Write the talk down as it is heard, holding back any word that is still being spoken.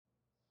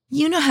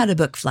You know how to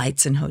book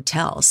flights and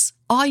hotels.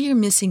 All you're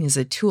missing is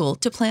a tool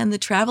to plan the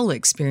travel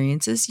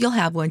experiences you'll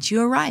have once you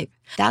arrive.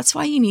 That's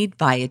why you need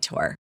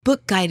Viator.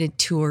 Book guided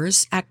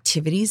tours,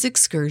 activities,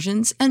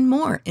 excursions, and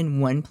more in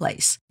one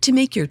place to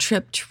make your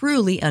trip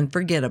truly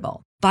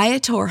unforgettable.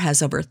 Viator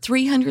has over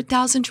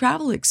 300,000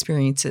 travel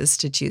experiences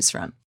to choose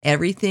from.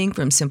 Everything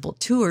from simple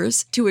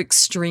tours to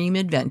extreme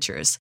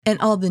adventures and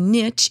all the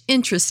niche,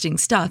 interesting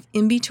stuff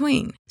in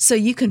between. So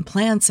you can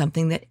plan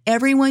something that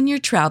everyone you're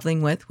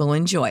traveling with will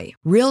enjoy.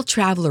 Real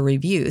traveler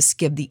reviews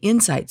give the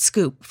inside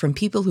scoop from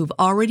people who've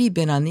already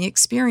been on the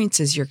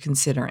experiences you're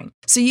considering.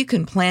 So you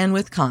can plan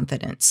with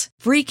confidence.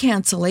 Free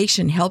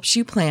cancellation helps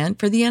you plan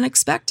for the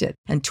unexpected.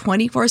 And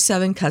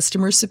 24/7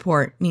 customer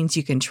support means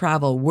you can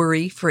travel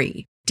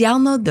worry-free.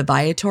 Download the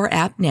Viator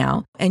app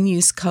now and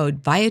use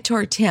code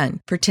Viator10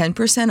 for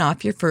 10%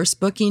 off your first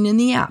booking in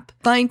the app.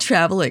 Find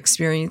travel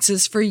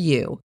experiences for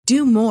you.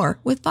 Do more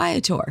with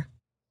Viator.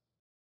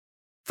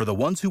 For the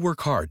ones who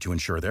work hard to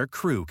ensure their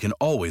crew can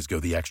always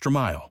go the extra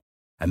mile,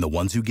 and the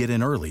ones who get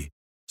in early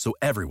so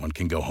everyone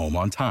can go home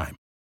on time,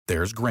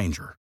 there's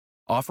Grainger,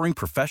 offering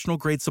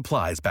professional-grade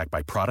supplies backed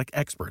by product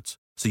experts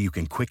so you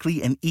can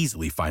quickly and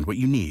easily find what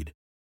you need.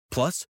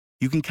 Plus,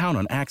 you can count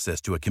on access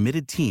to a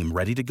committed team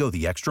ready to go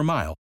the extra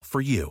mile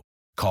for you.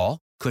 Call,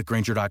 click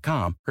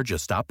Grainger.com, or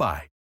just stop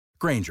by.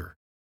 Grainger,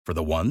 for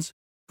the ones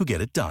who get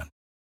it done.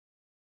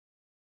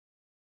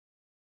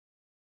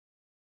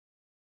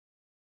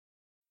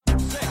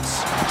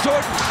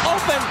 Jordan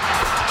open.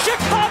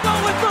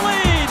 Chicago with the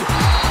lead.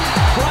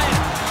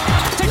 Bryant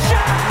to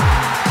Shaq.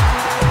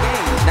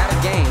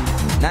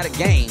 Not a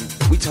game.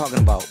 We talking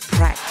about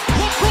practice.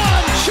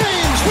 LeBron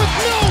James with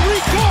no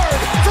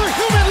regard for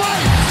human life.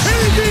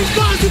 Anything's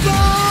possible.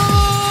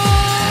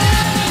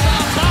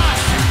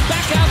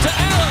 Back out to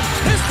Allen.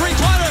 His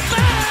three-pointer.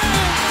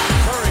 Bang!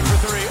 Curry for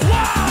three.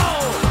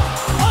 Wow!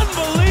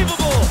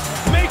 Unbelievable.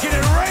 Making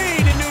it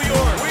rain in New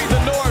York. We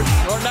the North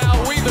are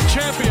now we the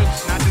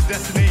champions. Not the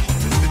destination,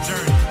 it's the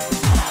journey.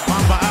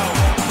 Mamba out.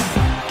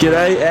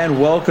 G'day and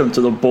welcome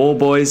to the Ball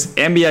Boys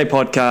NBA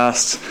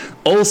podcast,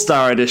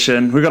 All-Star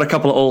Edition. We've got a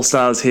couple of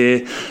All-Stars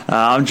here.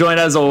 I'm joined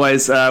as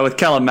always with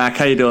Callum Mack.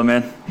 How you doing,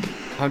 man?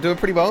 I'm doing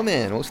pretty well,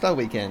 man. All-Star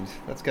weekend.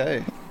 Let's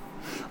go.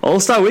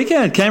 All-Star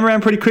weekend came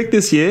around pretty quick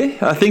this year.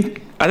 I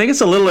think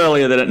it's a little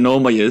earlier than it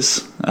normally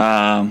is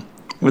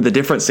with a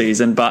different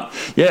season, but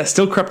yeah,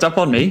 still crept up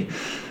on me.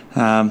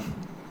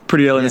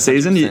 Pretty early in the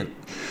season.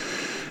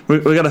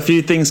 We've got a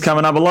few things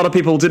coming up. A lot of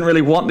people didn't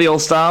really want the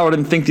All-Star or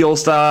didn't think the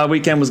All-Star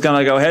weekend was going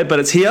to go ahead,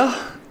 but it's here.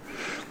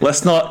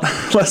 Let's not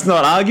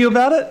argue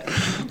about it.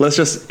 Let's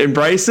just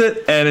embrace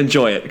it and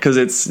enjoy it because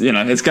it's going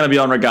to be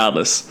on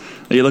regardless.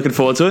 Are you looking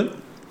forward to it?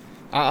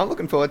 I'm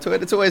looking forward to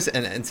it. It's always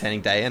an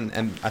entertaining day, and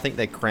I think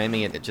they're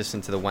cramming it just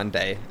into the one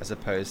day as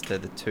opposed to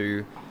the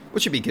two,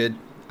 which would be good.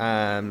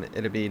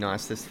 It'll be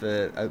nice just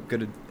for a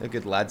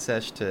good lad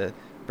sesh to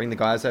bring the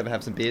guys over,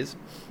 have some beers.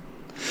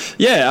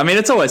 Yeah, I mean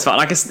it's always fun.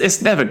 Like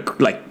it's never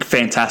like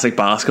fantastic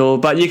basketball,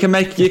 but you can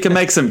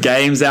make some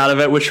games out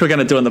of it, which we're going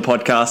to do on the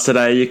podcast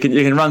today. You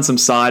can run some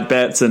side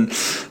bets and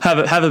have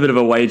a bit of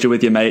a wager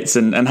with your mates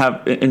and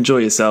enjoy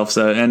yourself.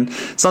 So and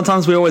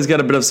sometimes we always get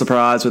a bit of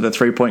surprise with a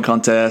 3-point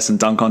contest and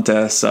dunk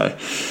contest. So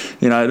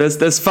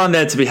there's fun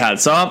there to be had.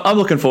 So I'm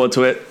looking forward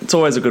to it. It's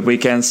always a good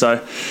weekend.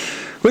 So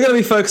we're going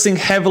to be focusing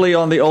heavily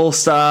on the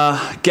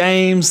All-Star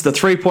games, the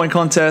 3-point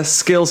contest,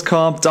 skills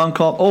comp, dunk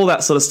comp, all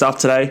that sort of stuff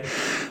today.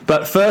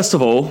 But first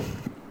of all,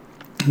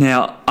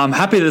 now I'm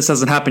happy this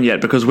hasn't happened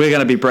yet because we're going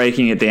to be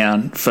breaking it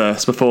down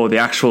first before the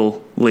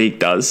actual league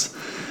does.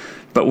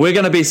 But we're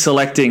going to be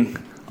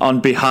selecting on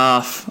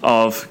behalf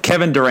of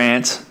Kevin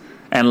Durant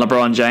and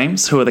LeBron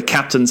James, who are the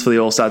captains for the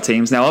All-Star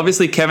teams. Now,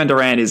 obviously, Kevin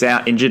Durant is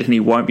out injured and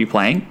he won't be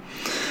playing,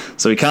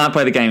 so he can't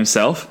play the game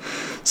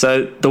himself.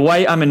 So the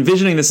way I'm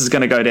envisioning this is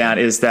going to go down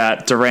is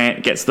that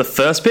Durant gets the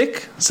first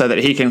pick so that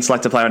he can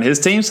select a player on his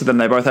team. So then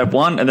they both have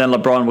one, and then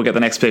LeBron will get the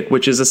next pick,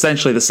 which is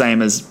essentially the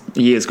same as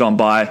years gone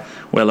by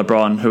where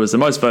LeBron, who was the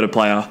most voted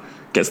player,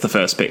 gets the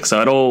first pick. So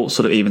it all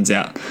sort of evens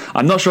out.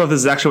 I'm not sure if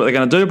this is actually what they're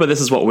going to do, but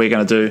this is what we're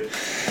going to do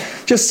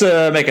just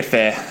to make it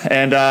fair.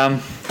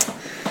 And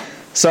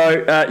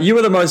so you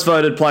were the most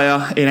voted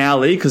player in our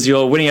league because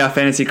you're winning our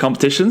fantasy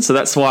competition. So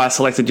that's why I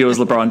selected you as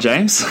LeBron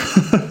James.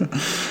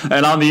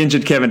 And I'm the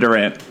injured Kevin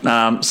Durant.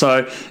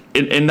 So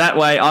in that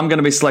way, I'm going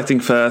to be selecting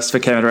first for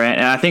Kevin Durant.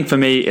 And I think for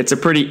me, it's a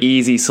pretty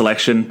easy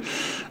selection.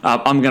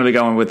 I'm going to be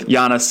going with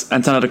Giannis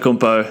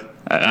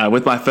Antetokounmpo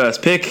with my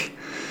first pick.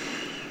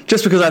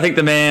 Just because I think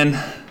the man,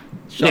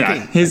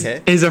 he's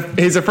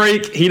a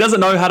freak. He doesn't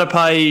know how to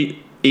play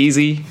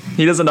easy.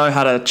 He doesn't know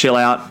how to chill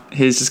out.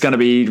 He's just going to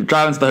be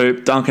driving to the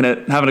hoop, dunking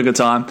it, having a good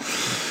time.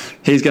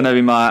 He's going to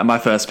be my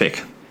first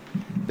pick.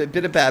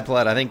 Bit of bad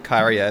blood. I think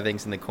Kyrie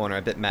Irving's in the corner,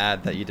 a bit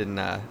mad that you didn't.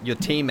 Your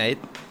teammate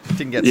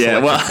didn't get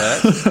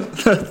selected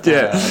first.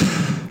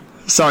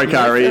 Sorry,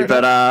 Kyrie,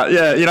 but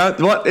you know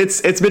what?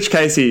 It's Mitch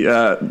Casey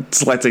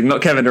selecting,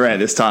 not Kevin Durant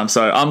this time.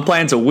 So I'm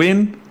playing to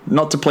win,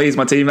 not to please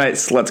my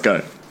teammates. Let's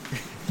go.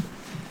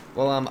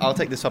 Well, I'll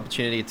take this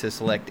opportunity to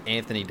select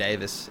Anthony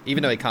Davis,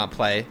 even though he can't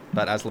play.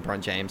 But as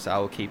LeBron James, I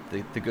will keep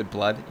the good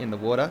blood in the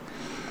water.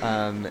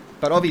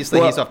 But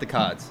obviously, he's off the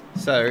cards.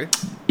 So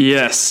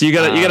yes, you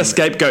got a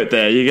scapegoat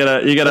there. You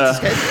got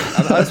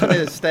I just want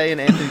to stay in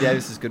Anthony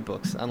Davis's good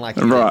books, unlike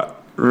you.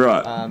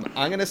 Right. I'm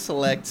going to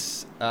select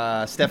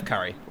Steph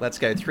Curry. Let's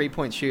go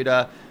 3-point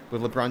shooter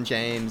with LeBron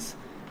James.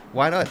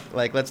 Why not?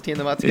 Like, let's team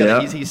them up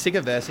together. Yeah. He's sick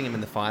of versing him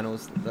in the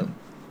finals.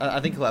 I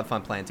think he'll have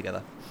fun playing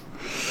together.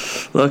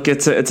 Look,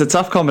 it's a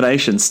tough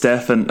combination,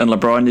 Steph and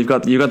LeBron. You've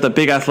got the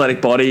big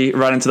athletic body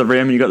right into the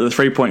rim. You've got the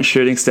 3-point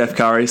shooting Steph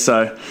Curry.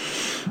 So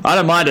I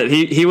don't mind it.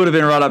 He would have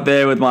been right up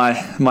there with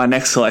my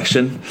next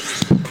selection.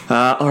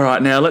 All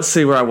right, now let's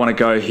see where I want to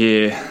go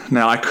here.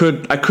 Now I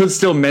could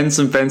still mend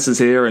some fences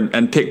here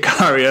and pick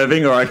Kyrie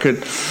Irving, or I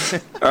could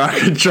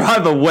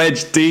drive a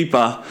wedge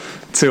deeper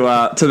to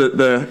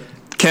the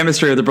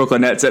chemistry of the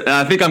Brooklyn Nets, and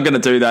I think I'm going to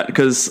do that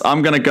because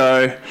I'm going to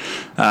go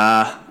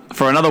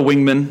for another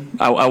wingman.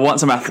 I want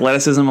some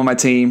athleticism on my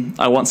team.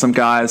 I want some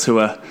guys who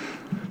are,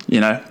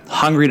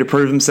 hungry to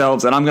prove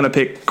themselves, and I'm going to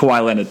pick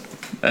Kawhi Leonard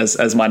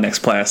as my next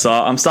player. So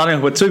I'm starting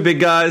off with two big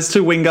guys,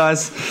 two wing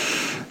guys,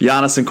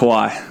 Giannis and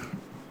Kawhi.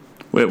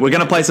 We're going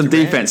to play some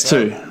defense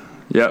too.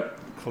 Yep.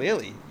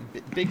 Clearly,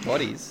 big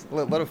bodies, a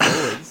lot of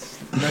forwards,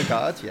 no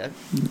guards yet.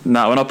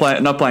 No, we're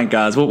not playing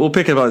guards. We'll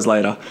pick those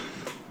later.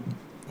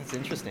 That's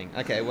interesting.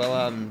 Okay,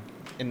 well,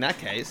 in that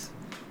case,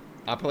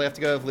 I'll probably have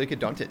to go with Luka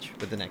Doncic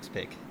with the next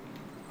pick.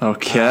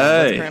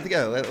 Okay. Let's have to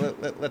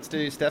go. Let's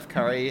do Steph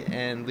Curry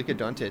and Luka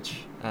Doncic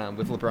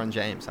with LeBron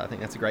James. I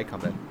think that's a great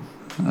combo.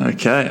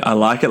 Okay, I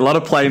like it. A lot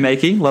of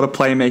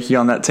playmaking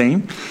on that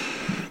team.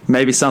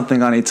 Maybe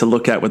something I need to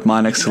look at with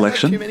my next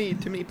selection. Too many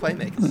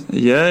playmakers.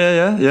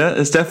 Yeah.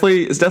 It's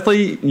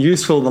definitely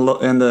useful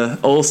in the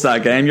All-Star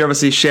game. You're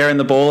obviously sharing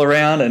the ball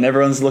around, and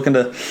everyone's looking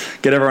to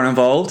get everyone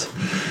involved.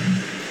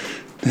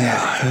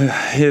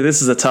 Yeah,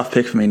 this is a tough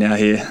pick for me now.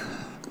 Here,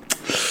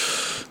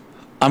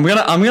 I'm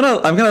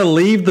gonna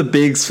leave the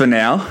bigs for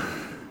now,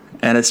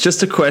 and it's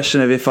just a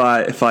question of if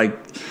I,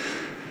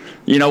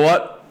 you know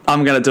what.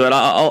 I'm going to do it.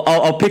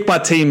 I'll pick my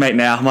teammate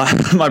now,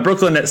 my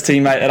Brooklyn Nets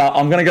teammate, and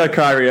I'm going to go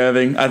Kyrie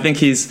Irving. I think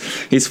he's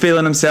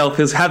feeling himself.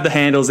 He'll have the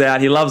handles out.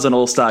 He loves an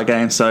All-Star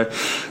game, so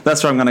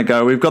that's where I'm going to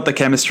go. We've got the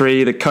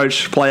chemistry, the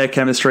coach-player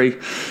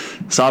chemistry,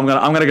 so I'm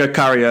going to go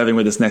Kyrie Irving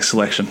with this next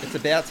selection. It's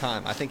about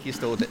time. I think you're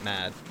still a bit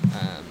mad.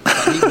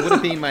 But he would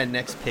have been my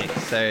next pick,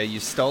 so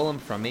you stole him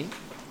from me.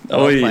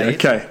 Oh, yeah,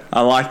 okay.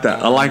 I like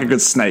that. I like a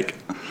good snake.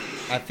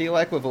 I feel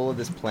like with all of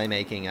this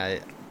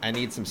playmaking, I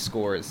need some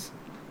scorers.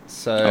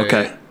 So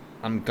okay.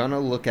 I'm going to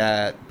look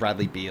at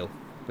Bradley Beal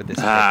with this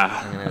pick.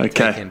 I'm going to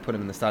take him, put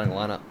him in the starting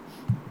lineup.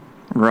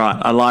 Right,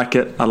 I like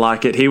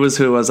it. He was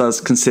who I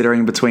was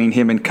considering between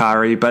him and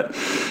Kyrie, but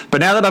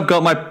now that I've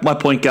got my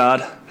point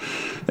guard,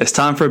 it's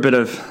time for a bit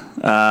of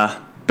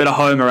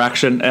homer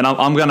action, and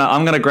I'm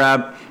gonna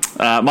grab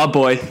my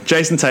boy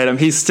Jason Tatum.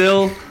 He's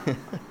still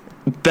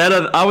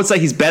better. I would say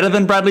he's better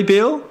than Bradley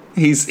Beal.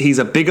 He's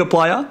a bigger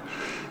player.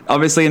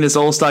 Obviously, in this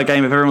All-Star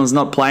game, if everyone's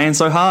not playing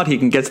so hard, he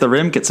can get to the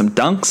rim, get some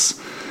dunks.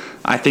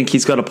 I think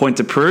he's got a point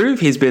to prove.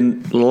 He's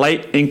been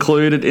late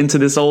included into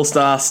this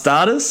All-Star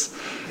starters.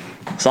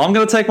 So I'm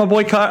going to take my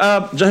boy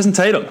Jason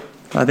Tatum.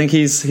 I think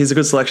he's a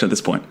good selection at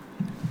this point.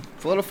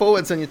 It's a lot of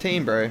forwards on your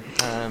team, bro.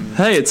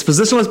 Hey, it's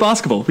positionless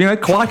basketball.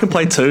 Kawhi can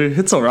play too.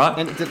 It's all right.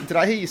 And did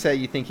I hear you say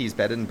you think he's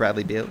better than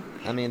Bradley Beal?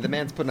 I mean, the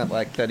man's putting up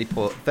like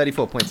 34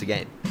 points a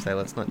game, so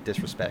let's not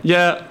disrespect.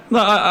 Yeah, no,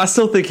 I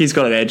still think he's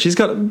got an edge. He's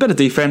got a better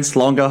defense,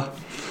 longer.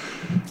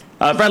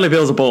 Bradley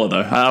Beal's a baller,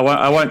 though.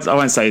 I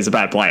won't say he's a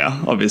bad player,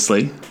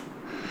 obviously.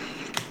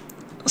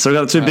 So we've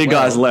got the two big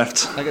guys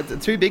left. I got the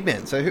two big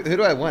men. So who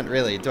do I want,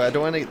 really? Do I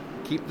want to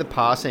keep the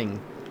passing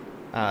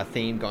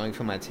theme going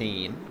for my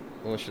team,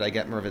 or should I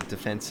get more of a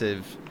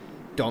defensive,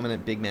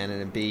 dominant big man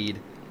in Embiid?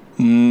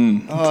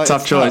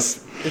 Tough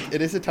choice.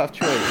 It is a tough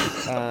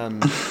choice.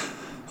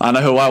 I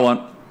know who I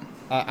want.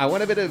 I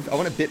want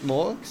a bit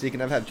more because he can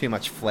never have too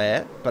much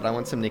flair, but I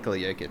want some Nikola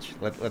Jokic.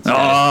 Let's go.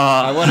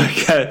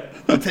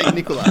 I'll take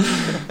Nikola.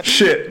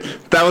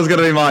 Shit, that was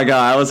gonna be my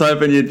guy. I was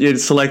hoping you'd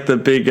select the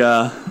big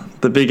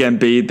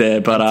Embiid there,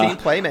 but team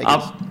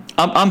playmakers.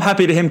 I'm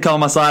happy to him come on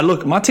my side.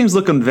 Look, my team's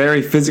looking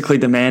very physically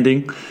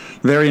demanding,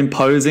 very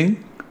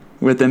imposing,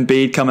 with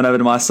Embiid coming over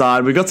to my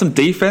side. We've got some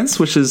defense,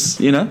 which is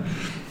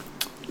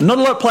not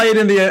a lot played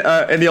in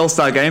the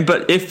All-Star game,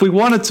 but if we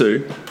wanted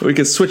to, we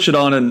could switch it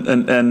on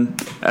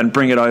and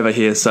bring it over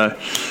here. So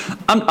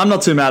I'm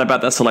not too mad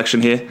about that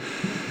selection here.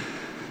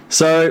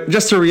 So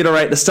just to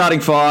reiterate, the starting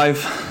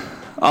five,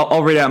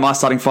 I'll read out my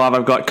starting five.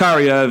 I've got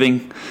Kyrie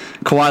Irving,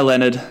 Kawhi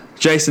Leonard,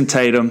 Jason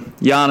Tatum,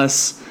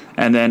 Giannis,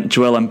 and then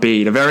Joel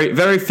Embiid. A very,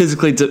 very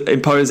physically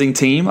imposing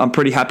team I'm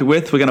pretty happy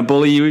with. We're going to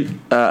bully you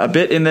a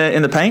bit in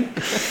the paint,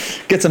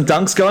 get some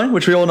dunks going,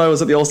 which we all know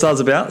is what the All-Star's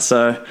about.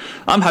 So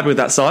I'm happy with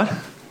that side.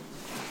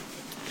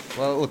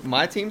 Well, look,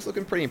 my team's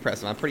looking pretty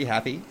impressive. I'm pretty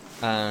happy.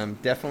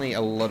 Definitely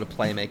a lot of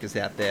playmakers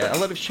out there. A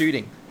lot of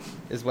shooting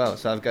as well.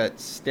 So I've got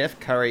Steph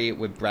Curry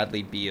with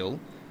Bradley Beal.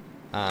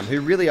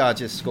 who really are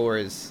just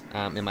scorers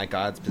in my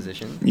guards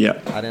position.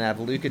 Yeah. I then have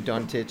Luka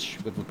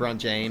Doncic with LeBron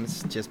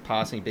James just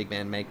passing big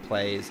man, make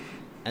plays.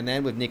 And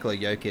then with Nikola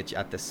Jokic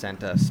at the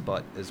center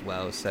spot as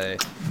well. So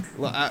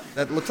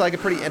that looks like a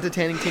pretty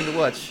entertaining team to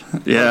watch.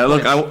 Yeah,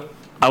 look,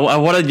 I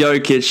wanted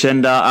Jokic,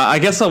 and I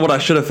guess what I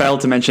should have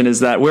failed to mention is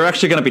that we're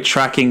actually going to be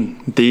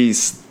tracking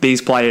these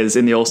players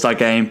in the All-Star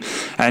game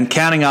and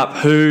counting up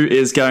who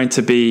is going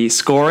to be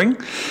scoring.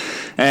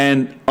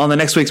 And on the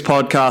next week's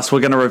podcast,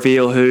 we're going to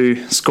reveal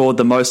who scored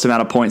the most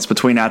amount of points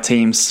between our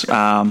teams,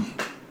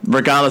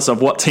 regardless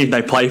of what team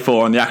they play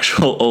for in the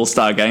actual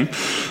All-Star game.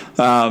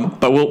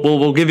 But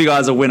we'll give you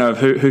guys a winner of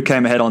who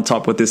came ahead on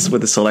top with this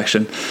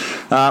selection.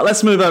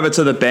 Let's move over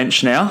to the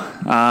bench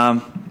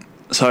now.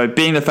 So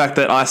being the fact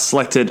that I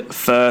selected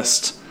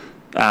first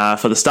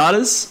for the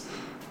starters,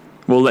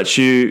 we'll let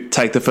you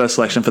take the first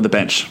selection for the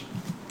bench.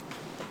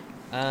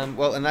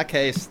 Well, in that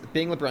case,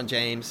 being LeBron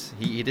James,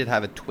 he did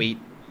have a tweet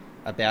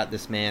about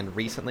this man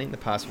recently in the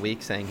past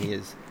week saying he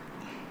is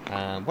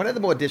one of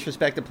the more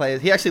disrespected players.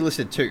 He actually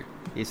listed two.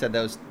 He said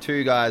there was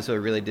two guys who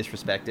are really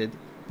disrespected.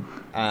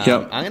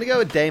 Yep. I'm going to go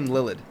with Dame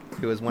Lillard,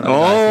 who was one of the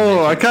guys.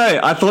 Oh, okay.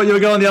 I thought you were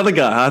going the other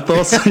guy. I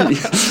thought so.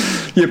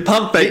 You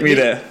pump faked me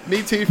there.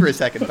 Me too for a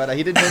second, but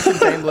he did mention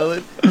Dame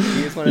Lillard.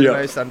 He is one of the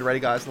most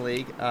underrated guys in the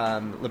league.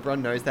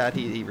 LeBron knows that.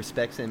 He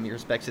respects him. He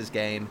respects his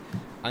game.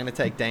 I'm going to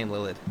take Dame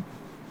Lillard.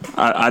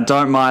 I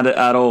don't mind it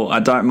at all.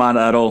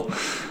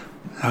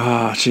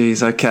 Oh,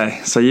 jeez. Okay.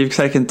 So you've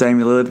taken Dame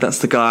Lillard. That's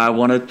the guy I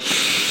wanted.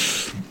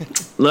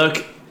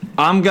 Look,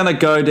 I'm going to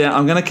go down.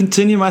 I'm going to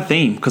continue my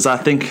theme because I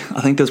think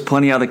there's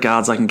plenty of other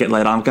guards I can get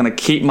later. I'm going to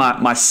keep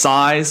my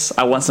size.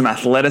 I want some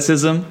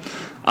athleticism.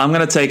 I'm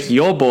going to take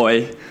your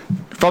boy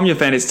from your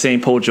fantasy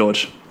team, Paul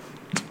George.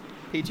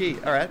 PG,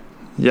 all right.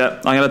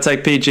 Yep, I'm going to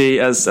take PG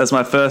as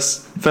my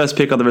first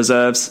pick of the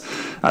reserves.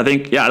 I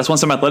think, I just want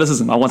some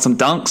athleticism. I want some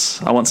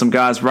dunks. I want some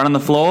guys running the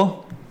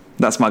floor.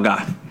 That's my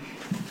guy.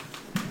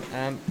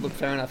 Look,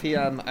 fair enough.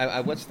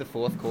 I watched the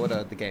fourth quarter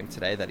of the game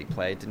today that he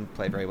played. Didn't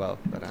play very well,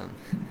 but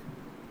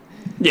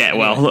yeah,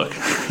 well, look,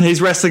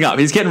 he's resting up.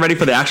 He's getting ready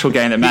for the actual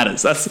game that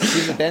matters.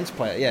 He's a bench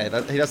player.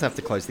 Yeah, he doesn't have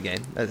to close the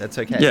game. That's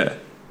okay. Yeah.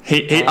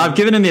 I've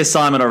given him the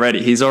assignment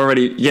already. He's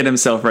already getting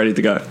himself ready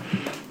to go.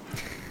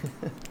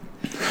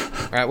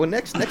 All right, well,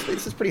 next week,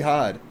 this is pretty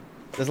hard.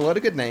 There's a lot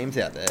of good names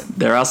out there.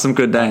 There are some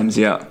good names,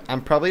 yeah.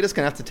 I'm probably just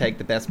going to have to take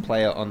the best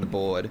player on the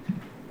board.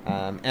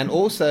 And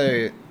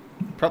also,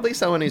 probably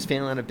someone who's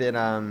feeling a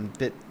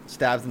bit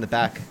stabbed in the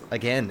back,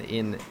 again,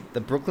 in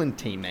the Brooklyn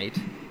teammate,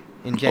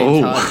 in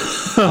James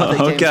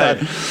Harden.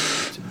 Okay.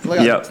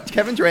 Look,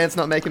 Kevin Durant's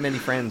not making many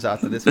friends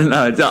after this one.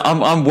 No,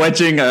 I'm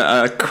wedging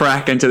a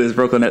crack into this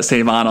Brooklyn Nets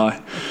team, aren't I?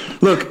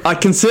 Look, I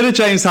consider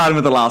James Harden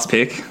with the last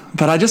pick,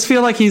 but I just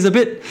feel like he's a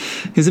bit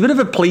of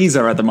a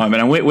pleaser at the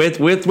moment, and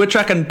we're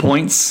tracking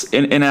points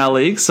in our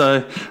league,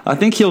 so I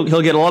think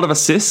he'll get a lot of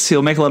assists.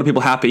 He'll make a lot of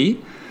people happy,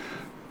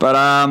 but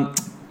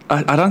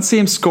I don't see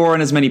him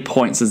scoring as many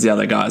points as the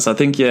other guys. I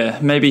think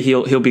maybe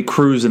he'll be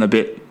cruising a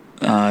bit,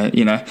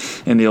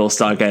 in the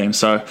All-Star game.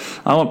 So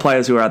I want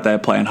players who are out there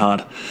playing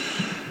hard.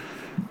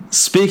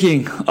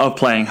 Speaking of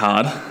playing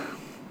hard,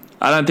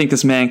 I don't think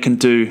this man can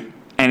do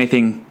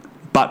anything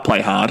but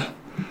play hard.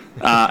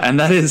 And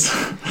that is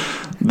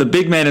the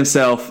big man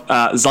himself,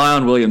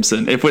 Zion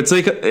Williamson. If we're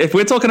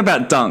talking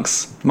about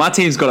dunks, my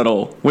team's got it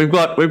all. We've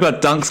got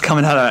dunks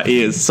coming out of our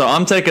ears. So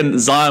I'm taking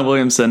Zion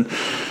Williamson,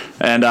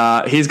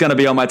 and he's going to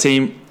be on my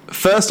team.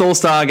 First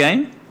All-Star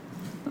game.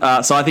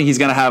 So I think he's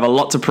going to have a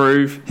lot to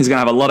prove. He's going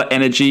to have a lot of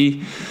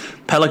energy.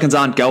 Pelicans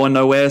aren't going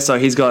nowhere, so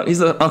he's not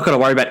got to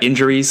worry about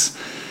injuries.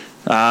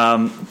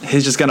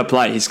 He's just going to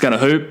play. He's going to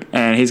hoop,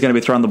 and he's going to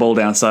be throwing the ball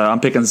down. So I'm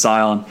picking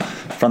Zion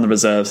from the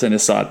reserves in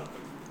his side.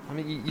 I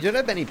mean, you don't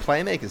have any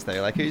playmakers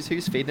though. Like who's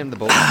feeding him the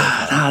ball?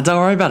 Don't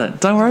worry about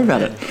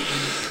it.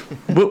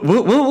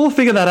 We'll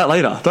figure that out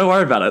later. Don't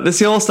worry about it. This is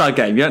the All-Star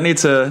game. You don't need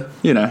to.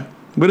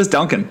 We're just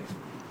dunking.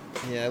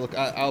 Yeah, look,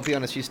 I'll be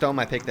honest. You stole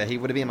my pick there. He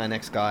would have been my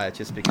next guy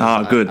just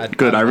because. Oh,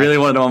 good. I really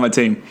wanted him on my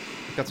team.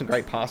 Got some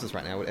great passes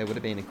right now. It would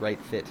have been a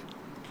great fit.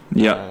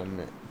 Yeah.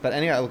 But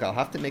anyway, look, I'll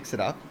have to mix it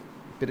up.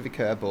 Bit of a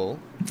curveball.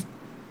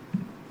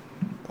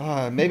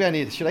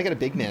 Maybe should I get a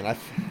big man?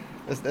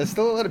 There's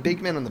still a lot of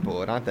big men on the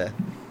board, aren't there?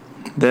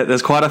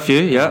 There's quite a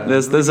few. Yeah,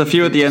 there's a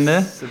few at the end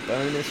there.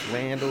 Sabonis,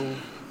 Randall.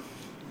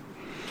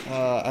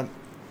 I'm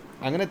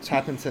going to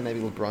tap into maybe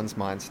LeBron's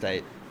mind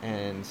state,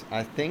 and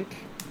I think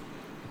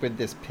with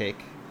this pick,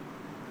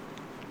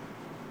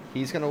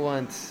 he's going to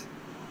want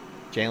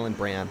Jaylen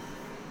Brown.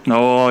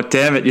 Oh,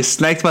 damn it. You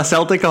snaked my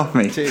Celtic off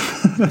me.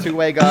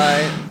 Two-way guy.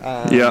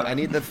 Yeah. I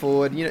need the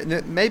forward.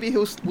 Maybe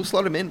we'll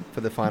slot him in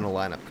for the final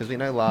lineup, because we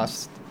know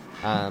last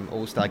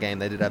All-Star game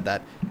they did have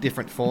that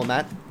different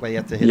format where you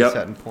have to hit a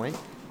certain point.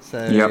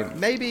 So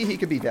maybe he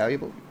could be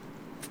valuable.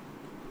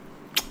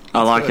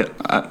 I like it.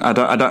 I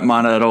don't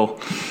mind it at all.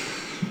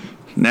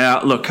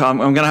 Now, look, I'm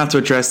going to have to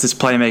address this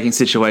playmaking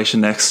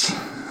situation next.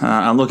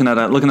 I'm looking at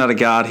a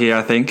guard here,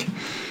 I think.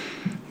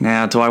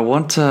 Now, do I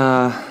want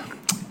to...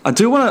 I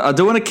do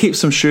want to keep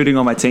some shooting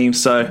on my team,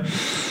 so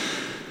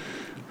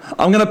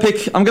I'm gonna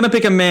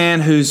pick a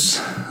man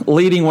who's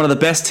leading one of the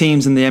best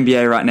teams in the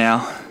NBA right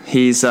now.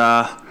 He's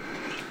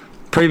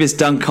previous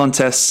dunk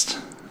contest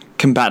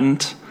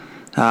combatant.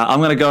 I'm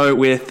gonna go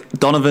with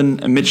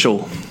Donovan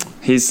Mitchell.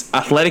 He's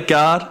athletic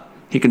guard.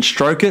 He can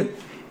stroke it,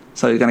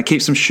 so he's gonna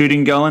keep some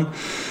shooting going.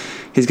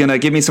 He's gonna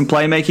give me some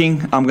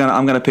playmaking. I'm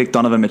gonna pick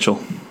Donovan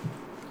Mitchell.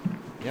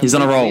 Yep, he's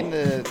on a roll. He's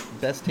the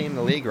best team in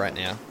the league right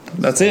now.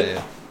 That's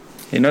it.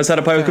 He knows how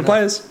to play with good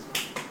players.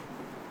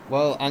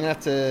 Well, I'm going to have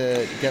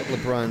to get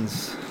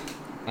LeBron's...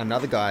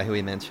 Another guy who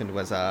he mentioned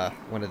was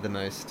one of the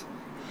most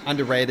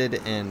underrated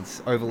and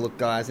overlooked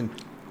guys. And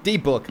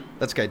D-Book.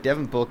 Let's go.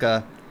 Devin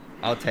Booker.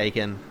 I'll take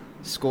him.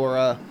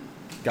 Scorer.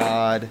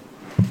 Guard.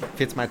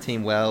 Fits my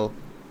team well.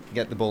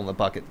 Get the ball in the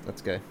bucket.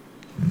 Let's go.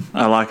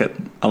 I like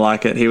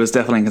it. He was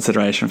definitely in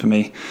consideration for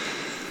me.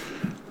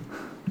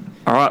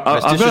 All right.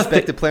 Most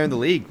disrespected player in the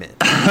league, man.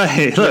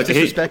 Hey, look.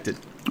 Disrespected.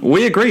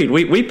 We agreed.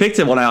 We picked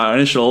him on our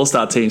initial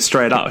All-Star team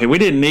straight up. We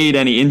didn't need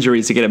any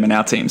injuries to get him in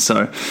our team,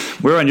 so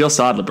we're on your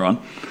side, LeBron.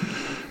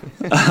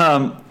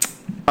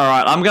 All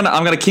right, I'm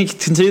gonna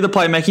continue the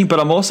playmaking, but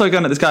I'm also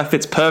gonna. This guy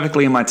fits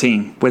perfectly in my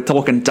team. We're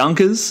talking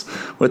dunkers,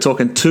 we're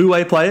talking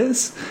two-way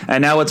players,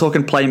 and now we're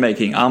talking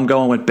playmaking. I'm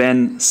going with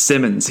Ben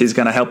Simmons. He's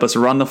gonna help us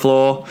run the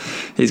floor.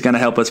 He's gonna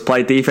help us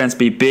play defense,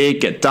 be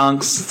big, get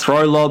dunks,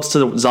 throw lobs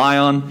to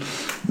Zion.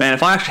 Man,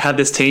 if I actually had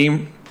this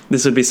team,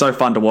 this would be so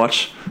fun to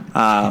watch.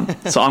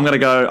 So I'm gonna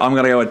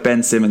go with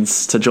Ben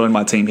Simmons to join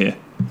my team here.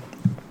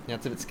 Yeah,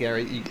 it's a bit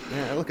scary.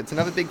 Look, it's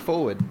another big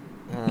forward.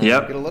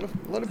 Yep. Got a lot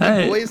of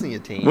big boys in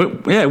your team.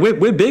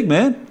 We're big,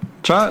 man.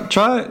 Try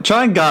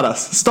and guard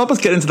us. Stop us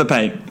getting into the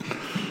paint.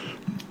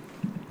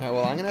 All right,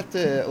 well, I'm gonna have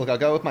to look. I'll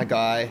go with my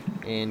guy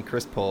in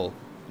Chris Paul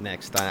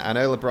next. I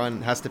know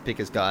LeBron has to pick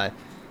his guy.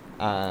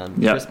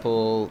 Chris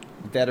Paul,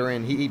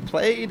 veteran. He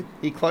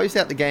closed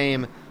out the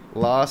game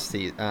in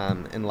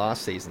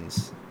last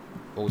season's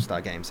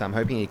All-Star game, so I'm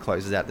hoping he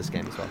closes out this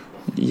game as well.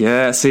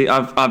 Yeah, see,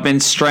 I've been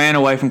straying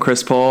away from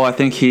Chris Paul. I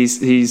think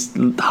he's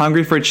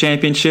hungry for a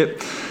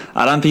championship.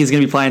 I don't think he's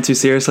going to be playing too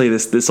seriously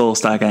this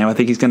All-Star game. I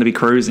think he's going to be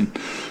cruising.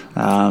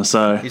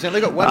 So he's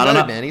only got one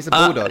mode, man. He's a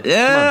bulldog.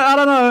 I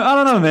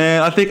don't know,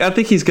 man. I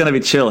think he's going to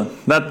be chilling.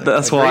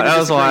 That's why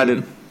I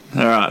did.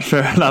 All right,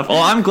 fair enough.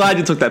 Well, I'm glad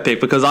you took that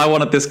pick because I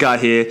wanted this guy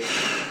here,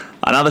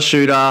 another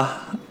shooter,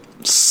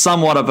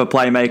 somewhat of a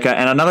playmaker,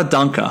 and another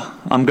dunker.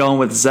 I'm going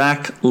with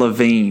Zach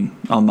LaVine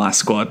on my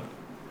squad.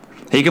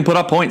 He can put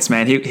up points,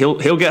 man.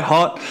 He'll get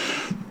hot.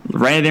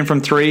 Ran it in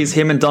from threes.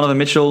 Him and Donovan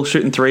Mitchell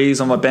shooting threes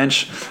on my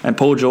bench, and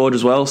Paul George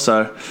as well.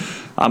 So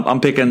I'm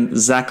picking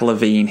Zach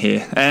LaVine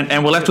here,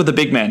 and we're left with the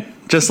big man.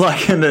 Just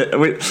like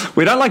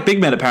we don't like big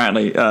men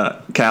apparently,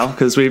 Cal,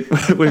 because we've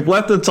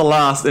left them to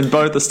last in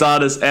both the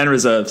starters and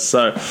reserves.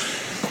 So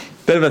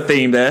bit of a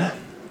theme there.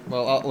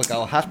 Well,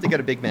 I'll have to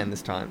get a big man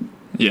this time.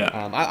 Yeah.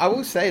 I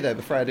will say though,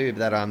 before I do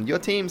that, your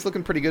team's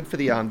looking pretty good for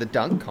the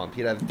dunk comp.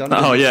 You'd have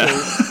Donovan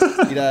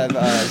Mitchell, you'd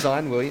have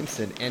Zion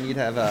Williamson, and you'd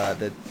have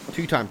the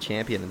two-time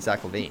champion and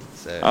Zach LaVine.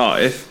 So.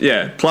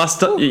 Plus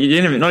you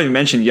didn't not even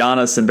mention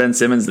Giannis and Ben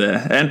Simmons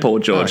there, and Paul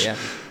George. Oh, yeah.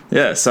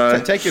 Yeah. So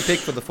take your pick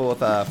for the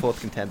fourth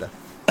contender.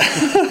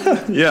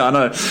 Yeah, I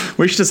know.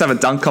 We should just have a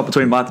dunk comp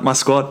between my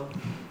squad.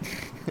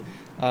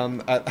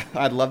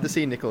 I'd love to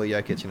see Nikola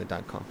Jokic in a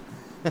dunk comp.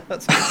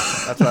 That's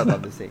what I'd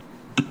love to see.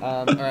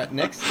 All right,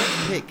 next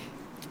pick.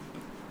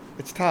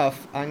 It's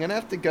tough. I'm going to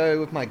have to go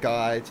with my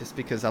guy just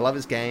because I love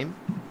his game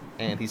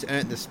and he's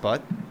earned this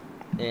spot.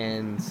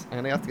 And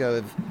I'm going to have to go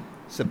with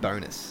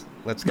Sabonis.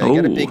 Let's go.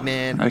 Get a big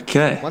man.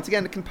 Okay. Once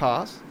again, it can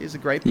pass. He's a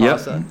great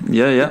passer.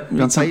 Yeah.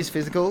 He plays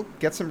physical,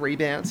 get some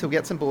rebounds. He'll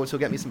get some boards. He'll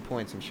get me some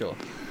points, I'm sure.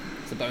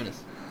 Sabonis.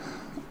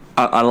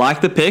 I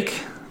like the pick,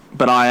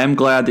 but I am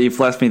glad that you've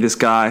left me this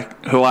guy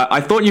who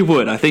I thought you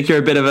would. I think you're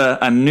a bit of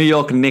a New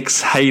York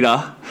Knicks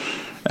hater.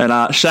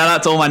 And shout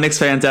out to all my Knicks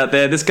fans out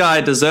there. This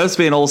guy deserves to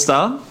be an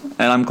all-star,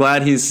 and I'm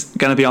glad he's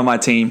going to be on my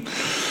team.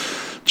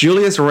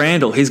 Julius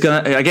Randle. He's a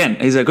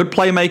good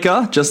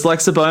playmaker, just like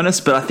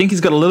Sabonis, but I think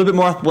he's got a little bit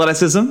more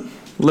athleticism,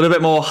 a little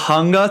bit more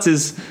hunger.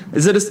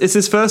 It's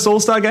his first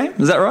all-star game?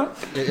 Is that right?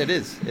 It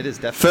is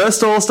definitely.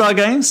 First all-star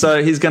game,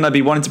 so he's going to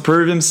be wanting to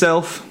prove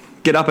himself,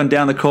 get up and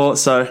down the court.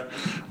 So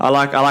I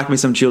like me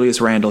some Julius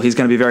Randle. He's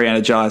going to be very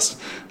energized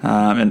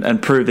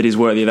and prove that he's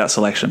worthy of that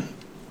selection.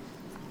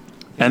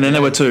 And then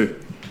there were two.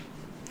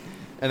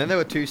 And then there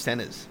were two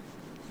centers.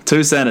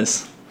 Two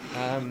centers.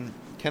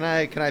 Can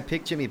I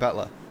pick Jimmy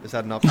Butler? Is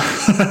that an option?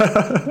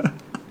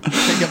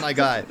 Pick my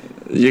guy.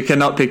 You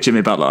cannot pick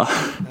Jimmy Butler.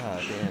 Oh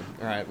damn!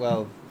 All right.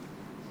 Well,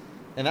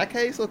 in that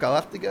case, look, I'm gonna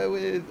have to go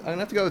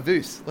with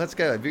Vuce. Let's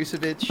go,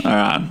 Vucevic. All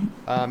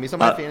right. He's on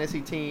my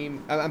fantasy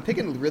team. I'm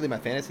picking really my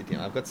fantasy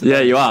team. I've got Sabonis, yeah,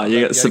 you are.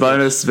 You got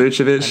Sabonis,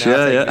 Vucevic.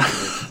 Yeah.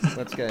 Vucevic.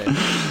 Let's go.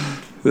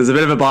 There's a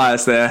bit of a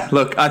bias there.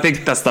 Look, I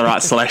think that's the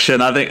right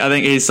selection. I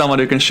think he's someone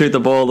who can shoot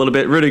the ball a little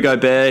bit. Rudy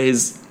Gobert,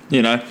 his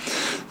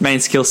main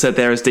skill set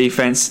there is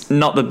defense.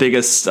 Not the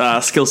biggest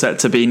skill set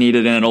to be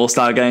needed in an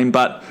all-star game,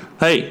 but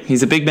hey,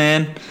 he's a big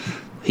man.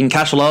 He can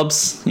catch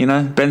lobs.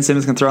 Ben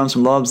Simmons can throw him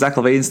some lobs. Zach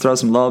LaVine throws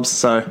some lobs.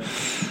 So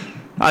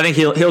I think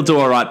he'll do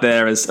all right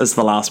there as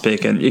the last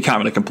pick, and you can't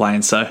really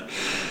complain. So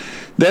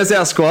there's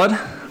our squad.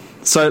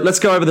 So let's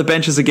go over the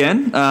benches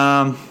again.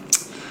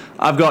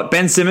 I've got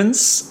Ben Simmons,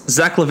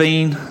 Zach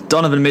LaVine,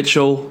 Donovan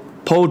Mitchell,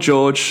 Paul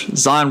George,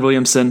 Zion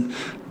Williamson,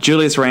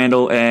 Julius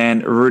Randle,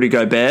 and Rudy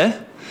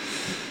Gobert.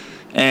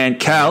 And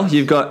Cal,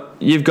 you've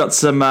got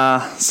some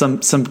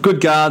good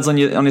guards on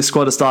your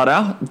squad to start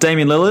out.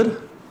 Damian Lillard,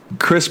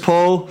 Chris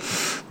Paul,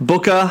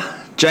 Booker,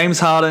 James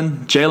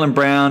Harden, Jaylen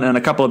Brown, and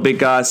a couple of big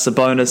guys,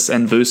 Sabonis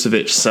and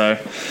Vucevic. So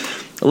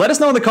let us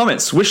know in the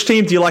comments, which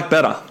team do you like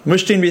better?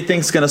 Which team do you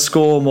think is going to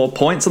score more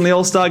points in the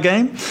All-Star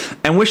game?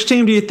 And which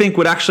team do you think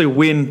would actually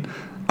win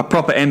a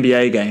proper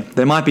NBA game?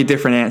 There might be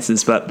different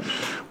answers, but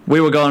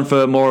we were going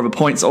for more of a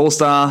points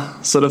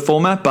All-Star sort of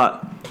format,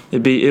 but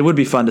it would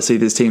be fun to see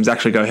these teams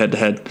actually go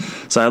head-to-head.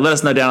 So let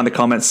us know down in the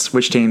comments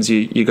which teams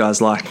you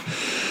guys like.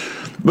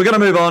 We're going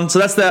to move on. So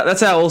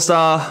that's our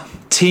All-Star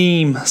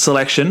team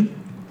selection.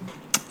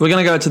 We're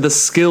going to go to the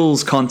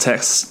skills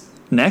contest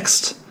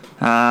next.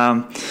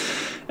 And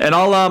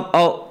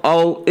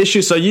I'll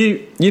issue. So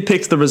you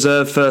picked the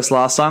reserve first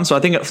last time, so I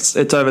think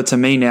it's over to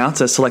me now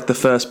to select the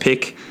first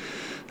pick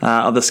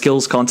of the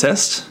skills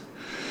contest.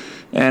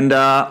 And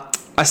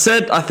I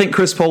said I think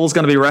Chris Paul is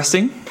going to be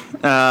resting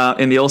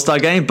in the All-Star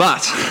game,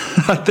 but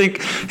I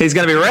think he's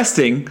going to be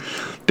resting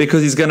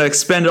because he's going to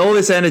expend all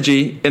this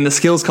energy in the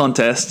skills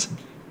contest.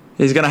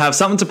 He's going to have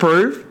something to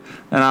prove,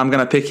 and I'm going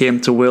to pick him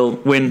to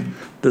win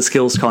the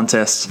skills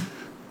contest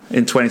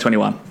in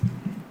 2021.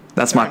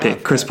 That's my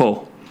pick, Chris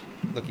Paul.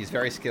 Look, he's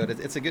very skilled.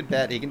 It's a good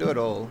bet. He can do it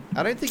all.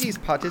 I don't think he's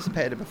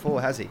participated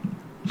before, has he?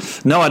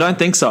 No, I don't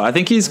think so. I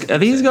think he's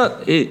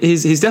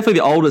definitely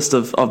the oldest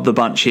of the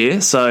bunch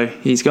here. So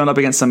he's going up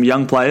against some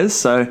young players.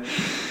 So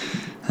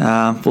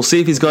we'll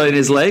see if he's got it in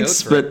his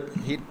legs. But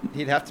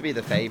he'd have to be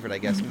the favorite, I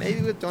guess.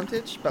 Maybe with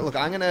Doncic. But look,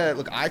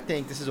 I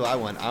think this is what I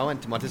want. I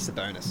want Domantas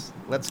Sabonis.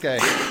 Let's go.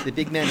 The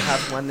big men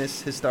have won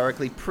this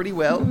historically pretty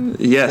well.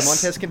 Yes.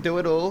 Domantas can do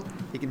it all.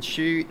 He can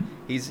shoot.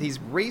 He's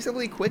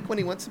reasonably quick when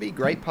he wants to be.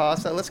 Great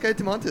passer. Let's go,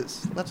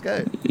 Domantas. Let's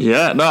go.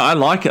 Yeah, no, I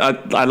like it.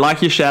 I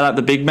like your shout out.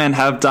 The big men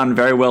have done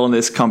very well in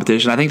this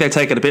competition. I think they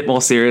take it a bit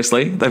more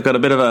seriously. They've got a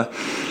bit of a...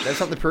 There's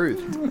something to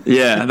prove.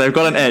 Yeah, they've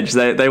got an edge.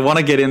 They want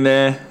to get in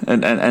there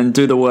and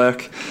do the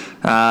work.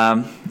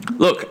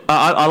 Look,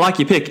 I like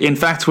your pick. In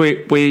fact,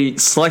 we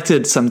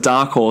selected some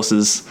dark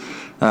horses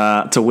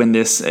to win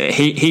this.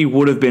 He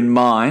would have been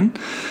mine,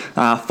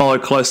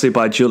 followed closely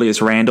by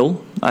Julius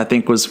Randle, I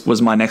think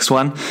was my next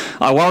one.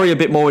 I worry a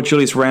bit more with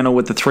Julius Randle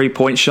with the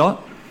 3-point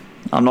shot.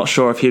 I'm not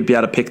sure if he'd be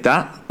able to pick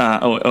that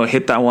or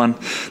hit that one.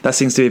 That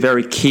seems to be a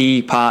very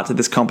key part to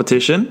this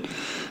competition.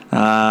 So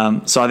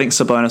I think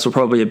Sabonis will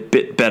probably be a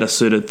bit better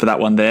suited for that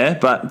one there.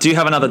 But do you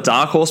have another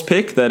dark horse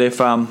pick that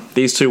if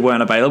these two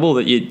weren't available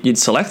that you'd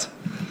select?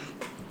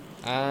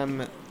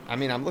 I'm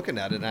looking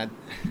at it.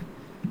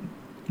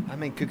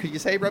 Could you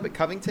say Robert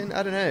Covington?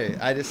 I don't know.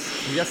 He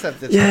just have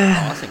this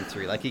passing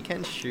through. Like, he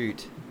can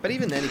shoot, but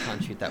even then he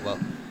can't shoot that well.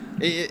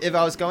 If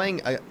I was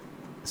going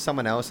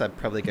someone else, I'd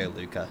probably go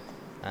Luka.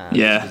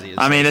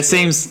 It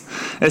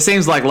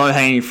seems like low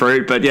hanging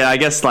fruit, but yeah, I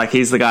guess like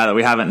he's the guy that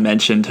we haven't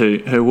mentioned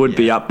who would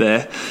be up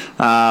there.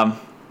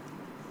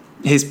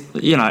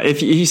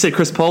 If you said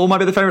Chris Paul might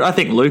be the favorite, I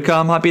think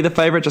Luka might be the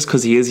favorite just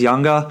because he is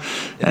younger.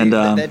 They'd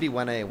be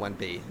 1A and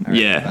 1B.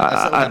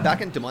 I'm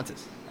back in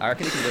Domantas. I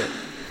reckon he can do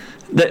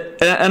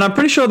it. And I'm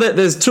pretty sure that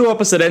there's two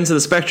opposite ends of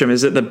the spectrum.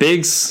 Is it the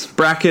bigs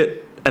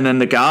bracket and then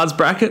the guards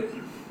bracket?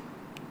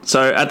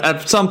 So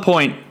at some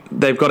point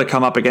they've got to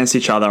come up against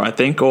each other, I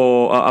think,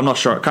 or I'm not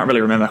sure. I can't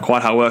really remember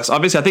quite how it works.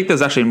 Obviously, I think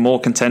there's actually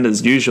more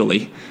contenders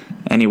usually,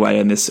 anyway,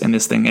 in this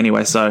thing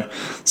anyway. So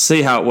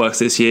see how it works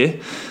this year.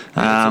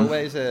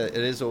 It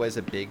is always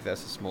a big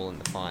versus small in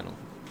the final.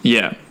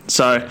 Yeah,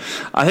 so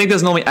I think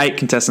there's normally 8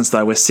 contestants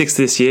though. We're 6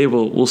 this year.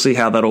 We'll see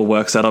how that all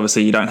works out.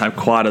 Obviously, you don't have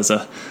quite as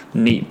a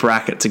neat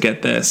bracket to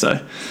get there, so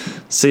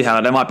see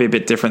how that might be a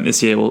bit different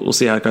this year. We'll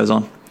see how it goes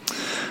on.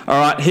 All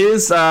right,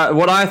 here's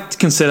what I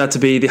consider to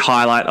be the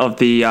highlight of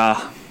the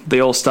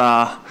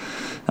All-Star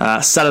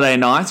Saturday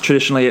night.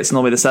 Traditionally, it's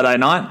normally the Saturday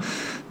night.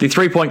 The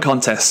 3-point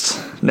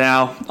contest.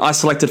 Now, I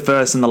selected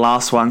first in the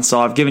last one, so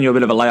I've given you a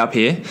bit of a layup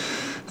here.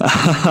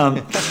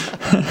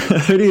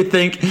 Who do you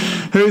think?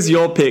 Who's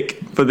your pick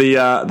for the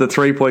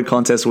 3-point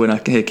contest winner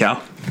here,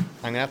 Cal?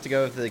 I'm gonna have to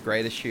go with the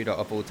greatest shooter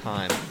of all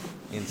time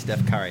in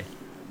Steph Curry.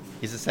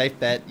 He's a safe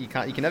bet. You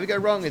can never go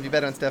wrong if you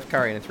bet on Steph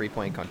Curry in a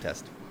 3-point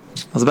contest.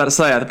 I was about to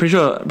say, I'm pretty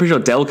sure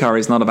Del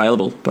Curry's not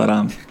available, but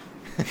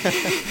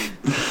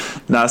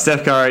no,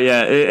 Steph Curry.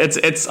 Yeah,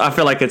 it's. I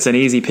feel like it's an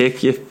easy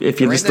pick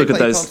if you just look at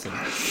those.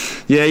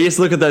 Thompson. Yeah, you just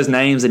look at those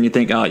names and you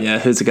think, oh yeah,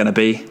 who's it going to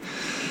be?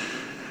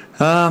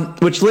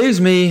 Which leaves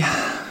me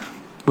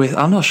with,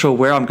 I'm not sure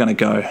where I'm going to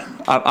go.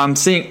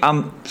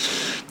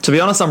 To be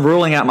honest, I'm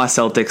ruling out my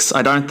Celtics.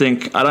 I don't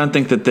think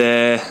that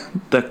they're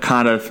the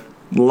kind of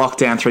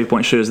lockdown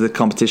 3-point shooters that the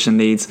competition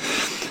needs.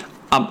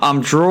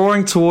 I'm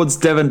drawing towards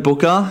Devin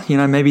Booker.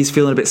 Maybe he's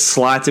feeling a bit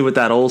slighted with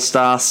that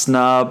All-Star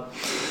snub.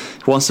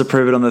 He wants to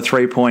prove it on the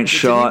 3-point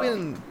shot. Did he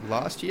win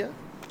last year?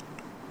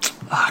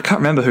 I can't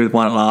remember who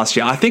won it last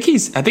year. I think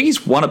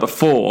he's won it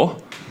before.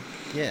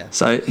 Yeah.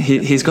 So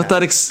he's got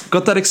that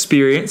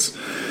experience.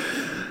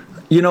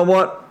 You know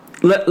what?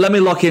 Let me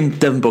lock in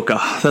Devin Booker.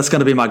 That's going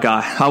to be my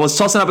guy. I was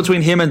tossing up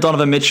between him and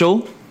Donovan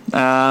Mitchell,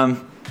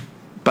 but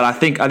I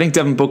think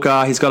Devin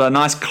Booker. He's got a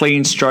nice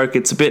clean stroke.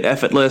 It's a bit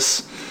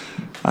effortless.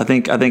 I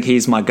think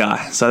he's my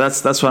guy. So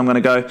that's where I'm going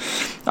to go.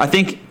 I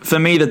think for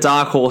me the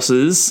dark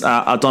horses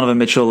are Donovan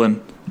Mitchell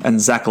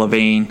and Zach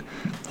LaVine.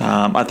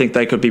 I think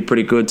they could be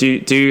pretty good.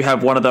 Do you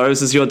have one of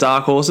those as your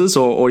dark horses,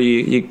 or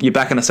you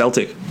backing a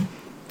Celtic?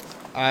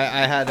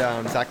 I had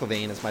Zach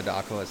LaVine as my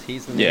dark horse.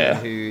 He's the man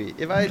who,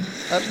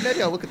 if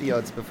maybe I'll look at the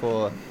odds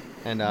before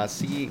and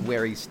see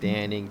where he's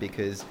standing,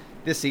 because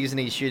this season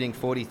he's shooting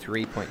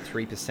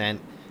 43.3%,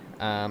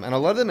 and a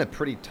lot of them are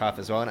pretty tough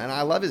as well. And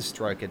I love his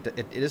stroke.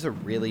 It is a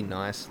really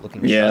nice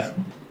looking shot.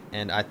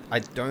 And I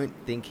don't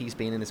think he's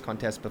been in this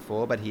contest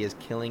before, but he is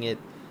killing it.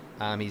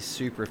 He's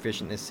super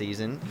efficient this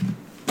season,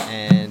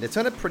 and it's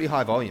on a pretty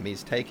high volume.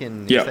 He's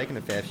taken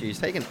a fair few. He's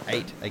taken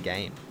 8 a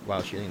game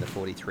while shooting the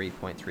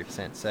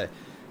 43.3%. So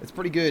it's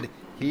pretty good.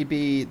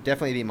 He'd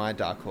definitely be my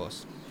dark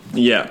horse.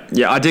 Yeah,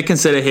 I did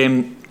consider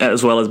him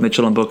as well as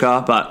Mitchell and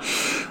Booker, but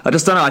I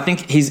just don't know. I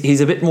think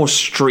he's a bit more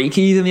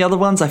streaky than the other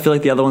ones. I feel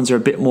like the other ones are a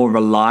bit more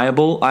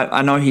reliable.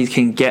 I know he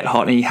can get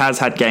hot, and he has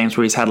had games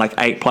where he's had like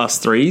 8+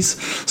 threes.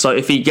 So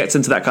if he gets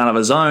into that kind of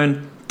a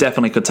zone,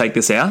 definitely could take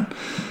this out.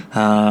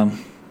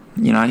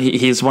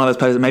 He's one of those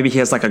players that maybe he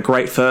has like a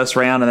great first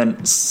round and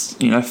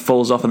then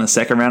falls off in the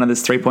second round of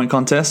this 3-point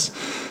contest.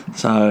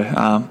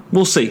 So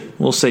we'll see.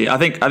 I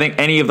think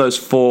any of those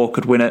 4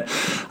 could win it.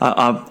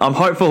 I'm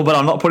hopeful, but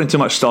I'm not putting too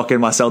much stock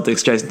in my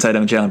Celtics, Jason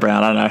Tatum and Jaylen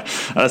Brown. I don't know.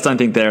 I just don't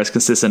think they're as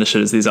consistent a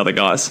shoot as these other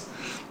guys.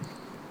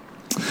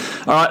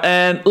 All right,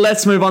 and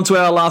let's move on to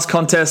our last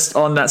contest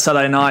on that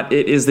Saturday night.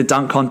 It is the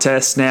dunk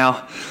contest.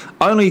 Now,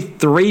 only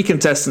 3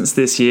 contestants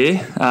this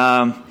year.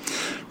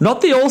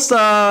 Not the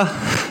All-Star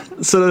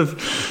sort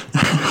of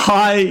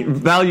high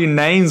value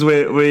names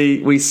where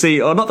we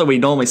see, or not that we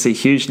normally see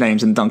huge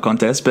names in dunk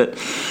contests, but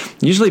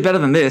usually better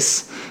than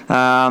this.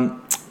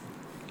 You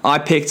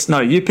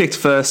picked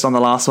first on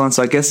the last one,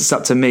 so I guess it's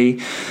up to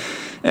me.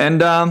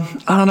 And I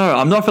don't know,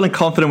 I'm not feeling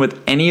confident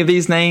with any of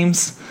these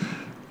names.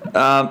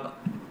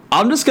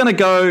 I'm just going to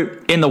go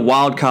in the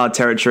wild card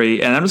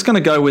territory, and I'm just going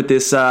to go with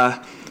this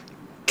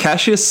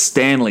Cassius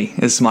Stanley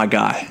is my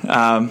guy.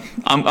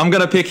 I'm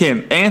going to pick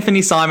him.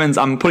 Anthony Simons,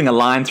 I'm putting a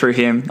line through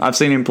him. I've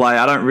seen him play.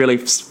 I don't really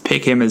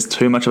pick him as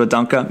too much of a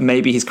dunker.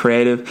 Maybe he's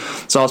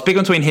creative. So I was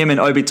picking between him and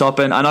Obi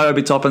Toppin. I know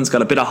Obi Toppin's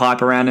got a bit of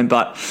hype around him,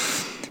 but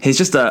he's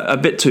just a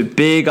bit too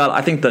big.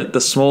 I think that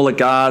the smaller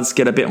guards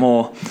get a bit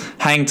more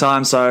hang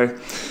time, so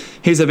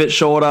he's a bit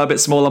shorter, a bit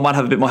smaller, might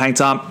have a bit more hang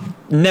time.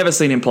 Never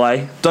seen him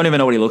play. Don't even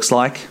know what he looks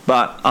like,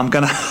 but I'm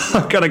gonna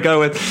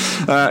go with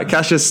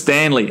Cassius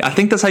Stanley. I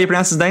think that's how you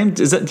pronounce his name.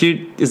 Is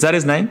that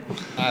his name?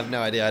 I have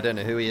no idea. I don't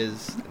know who he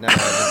is. Never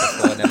heard of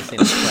him before. Never seen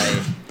him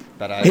play.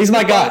 But he's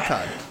my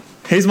guy.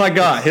 He's my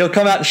guy. He'll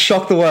come out and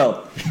shock the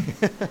world.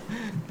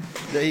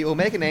 He will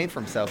make a name for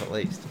himself at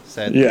least.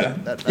 So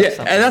that's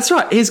and that's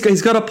right. He's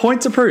got a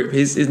point to prove.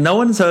 No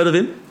one's heard of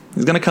him.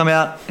 He's going to come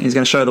out and he's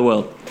going to show the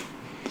world.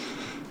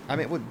 I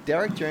mean, well,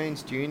 Derek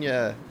Jones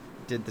Jr.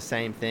 did the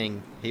same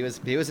thing. He was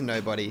a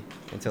nobody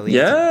until he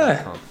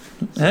entered comp.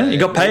 So he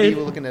got paid.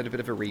 We're looking at a bit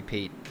of a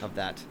repeat of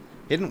that.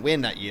 He didn't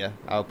win that year,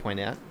 I'll point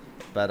out.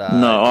 But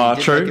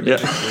true. Make a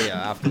bit of a career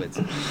afterwards.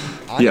 I'm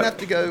going to have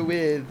to go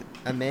with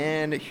a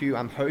man who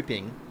I'm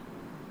hoping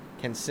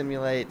can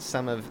simulate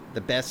some of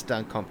the best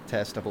dunk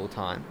contest of all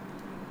time,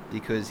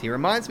 because he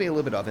reminds me a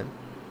little bit of him.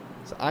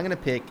 So I'm going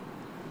to pick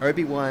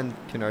Obi-Wan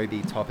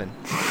Kenobi Toppin.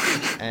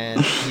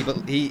 And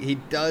he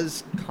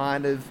does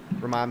kind of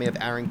remind me of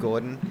Aaron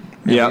Gordon.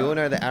 And we all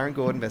know that Aaron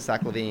Gordon versus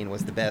Zach LaVine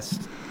was the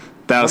best.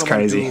 That was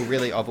crazy. Duel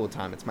really of all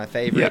time. It's my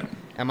favorite.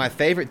 And my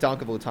favorite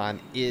dunk of all time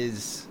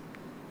is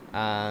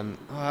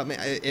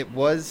it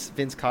was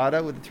Vince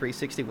Carter with the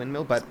 360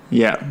 windmill, but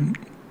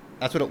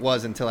that's what it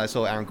was until I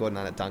saw Aaron Gordon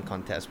on a dunk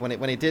contest.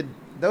 When he did,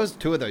 there was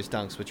 2 of those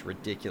dunks which were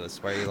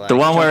ridiculous. Where he the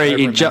one where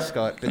he jumped,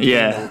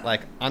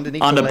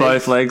 underneath under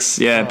both legs,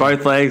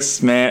 both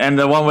legs, man. And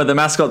the one where the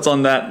mascot's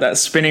on that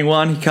spinning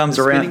one, he comes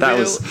around. That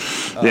was,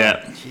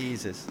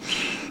 Jesus,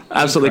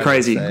 absolutely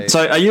crazy.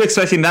 So, are you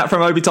expecting that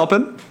from Obi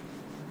Toppin?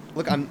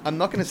 Look, I'm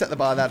not going to set the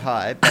bar that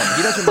high, but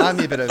he does remind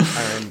me a bit of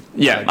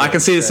Aaron. I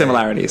can see the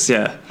similarities.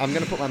 Yeah, I'm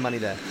going to put my money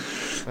there.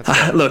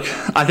 Look,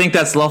 I think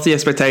that's lofty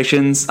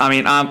expectations. I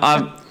mean,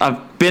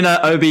 I've been an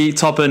Obi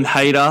Toppin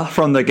hater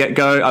from the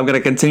get-go. I'm going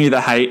to continue the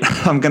hate.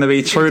 I'm going to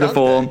be true to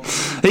form.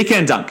 He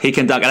can dunk,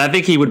 and I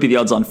think he would be the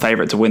odds-on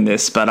favourite to win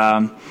this. But I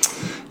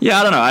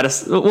don't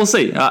know. We'll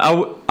see.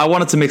 I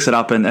wanted to mix it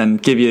up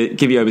and give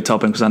you Obi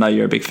Toppin because I know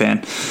you're a big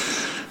fan.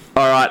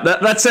 All right,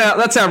 that's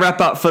our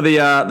wrap up for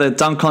the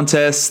dunk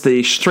contest,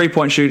 the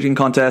 3-point shooting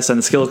contest, and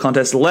the skills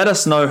contest. Let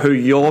us know who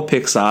your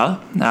picks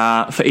are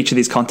for each of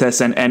these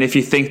contests, and if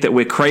you think that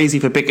we're crazy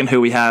for picking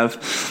who we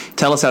have,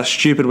 tell us how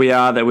stupid we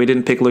are that we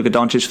didn't pick Luka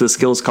Doncic for the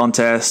skills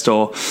contest,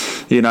 or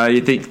you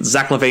think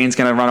Zach LaVine's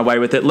going to run away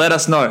with it. Let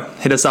us know.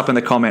 Hit us up in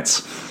the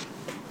comments.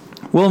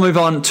 We'll move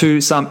on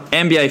to some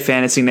NBA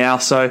fantasy now.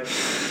 So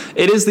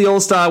it is the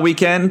All-Star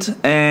weekend,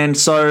 and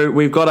so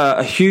we've got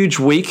a huge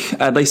week,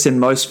 at least in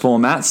most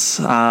formats.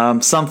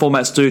 Some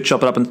formats do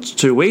chop it up into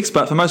 2 weeks,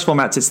 but for most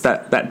formats, it's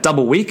that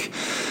double week.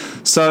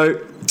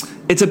 So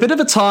it's a bit of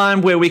a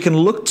time where we can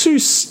look to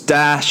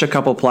stash a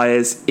couple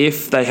players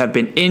if they have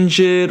been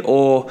injured,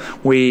 or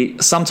we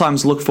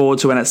sometimes look forward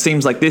to, and it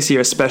seems like this year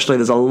especially,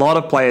 there's a lot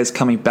of players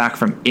coming back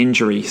from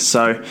injury.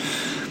 So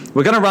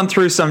we're going to run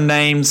through some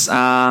names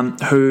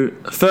who,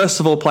 first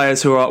of all,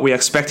 players who we're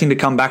expecting to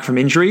come back from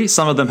injury.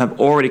 Some of them have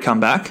already come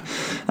back,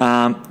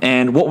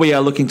 and what we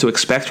are looking to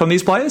expect from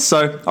these players.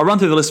 So I'll run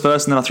through the list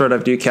first, and then I'll throw it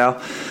over to you,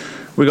 Cal.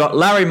 We got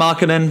Lauri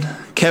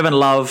Markkanen, Kevin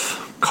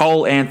Love,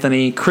 Cole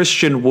Anthony,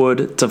 Christian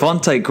Wood,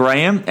 Devontae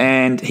Graham,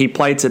 and he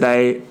played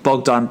today,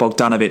 Bogdan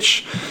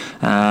Bogdanovic.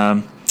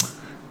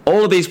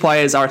 All of these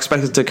players are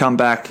expected to come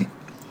back,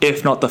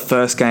 if not the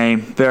first game,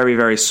 very,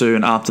 very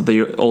soon after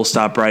the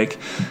All-Star break.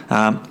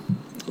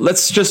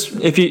 Let's just,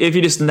 if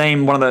you just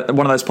name one of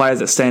those players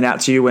that stand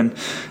out to you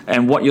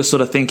and what you're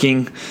sort of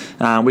thinking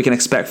we can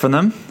expect from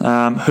them.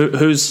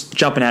 Who's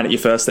jumping out at you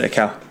first there,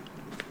 Cal?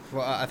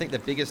 Well, I think the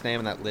biggest name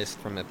on that list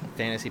from a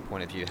fantasy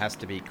point of view has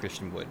to be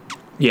Christian Wood.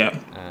 Yeah.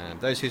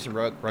 Those Houston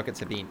Rockets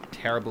have been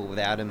terrible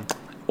without him.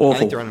 Awful. I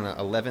think they're on an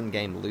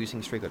 11-game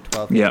losing streak or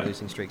 12-game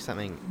losing streak,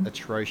 something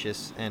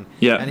atrocious. And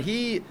when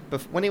he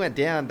went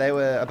down, they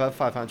were above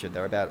 500. They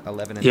were about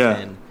 11 and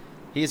 10.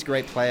 He's a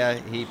great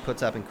player. He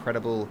puts up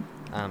incredible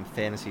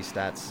fantasy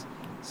stats.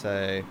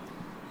 So,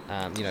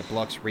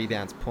 blocks,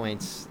 rebounds,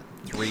 points,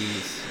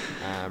 threes,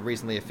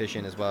 reasonably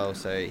efficient as well.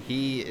 So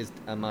he is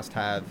a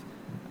must-have.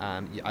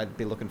 I'd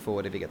be looking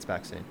forward if he gets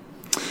back soon.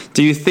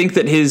 Do you think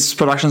that his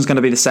production is going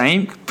to be the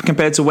same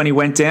compared to when he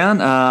went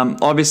down?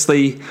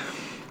 Obviously,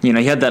 he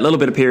had that little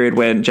bit of period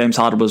when James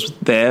Harden was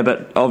there,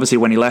 but obviously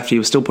when he left, he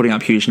was still putting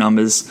up huge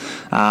numbers.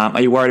 Are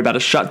you worried about a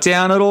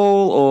shutdown at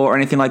all or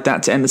anything like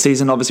that to end the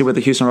season, obviously with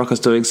the Houston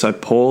Rockets doing so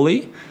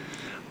poorly?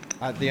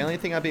 The only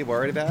thing I'd be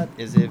worried about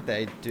is if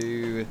they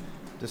do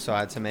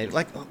decide to make...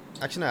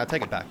 Actually, no, I'll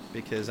take it back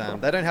because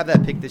they don't have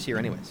that pick this year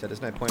anyway, so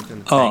there's no point for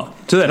them to take. Oh,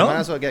 do they not? You might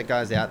as well get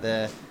guys out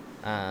there.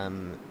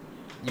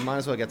 You might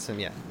as well get some...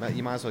 You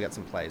might as well get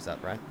some plays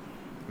up, right?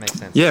 Makes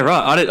sense. Yeah,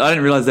 right. I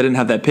didn't realize they didn't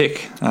have that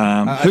pick.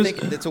 I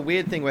think it's a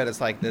weird thing where it's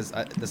like there's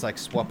like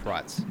swap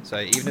rights. So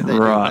even if they do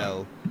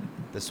well,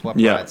 the swap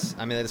rights,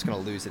 I mean, they're just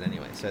going to lose it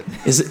anyway. So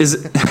is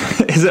it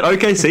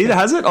OKC that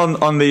has it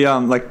on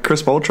the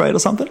Chris Paul trade or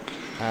something?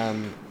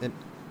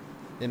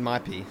 It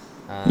might be.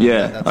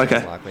 That's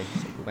okay. Likely.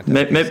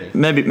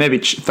 Maybe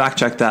fact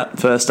check that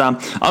first. I'm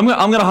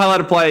going to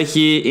highlight a player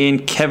here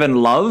in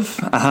Kevin Love,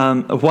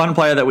 one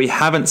player that we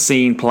haven't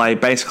seen play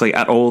basically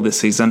at all this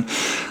season.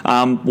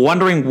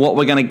 Wondering what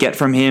we're going to get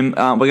from him.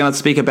 We're going to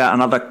speak about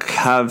another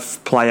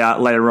Cav player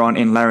later on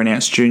in Larry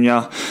Nance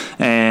Jr.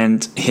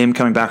 and him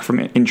coming back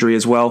from injury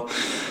as well.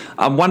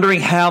 I'm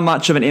wondering how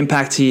much of an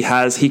impact he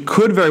has. He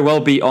could very well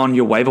be on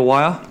your waiver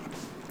wire.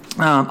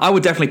 I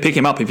would definitely pick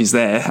him up if he's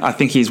there. I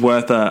think he's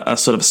worth a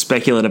sort of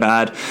speculative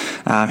ad.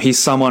 He's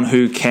someone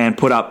who can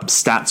put up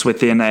stats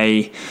within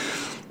a,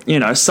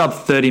 sub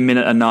 30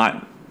 minute a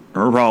night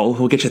role.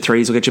 He'll get your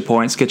threes, he'll get your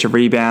points, get your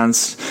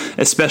rebounds,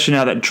 especially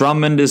now that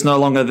Drummond is no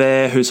longer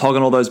there, who's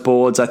hogging all those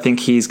boards. I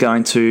think he's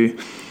going to,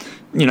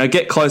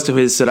 get close to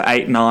his sort of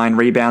 8-9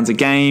 rebounds a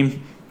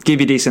game. Give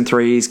you decent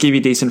threes, give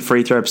you decent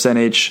free throw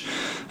percentage,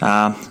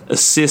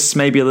 assists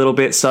maybe a little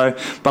bit.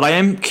 But I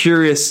am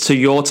curious to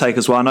your take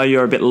as well. I know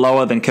you're a bit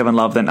lower than Kevin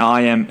Love than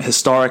I am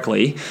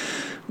historically.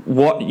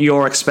 What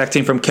you're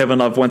expecting from Kevin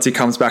Love once he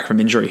comes back from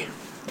injury?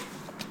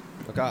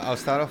 Look, I'll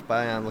start off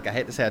by I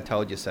hate to say I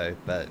told you so,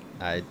 but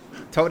I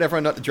told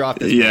everyone not to draft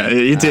this. Yeah,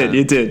 you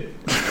did.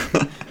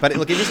 But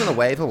look, if he's on the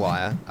waiver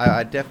wire,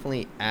 I'd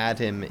definitely add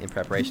him in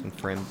preparation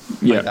for him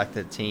coming back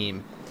to the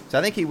team. So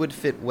I think he would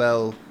fit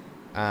well.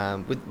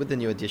 With the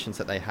new additions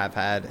that they have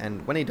had,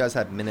 and when he does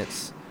have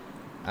minutes,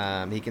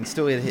 he can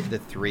still hit the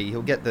three.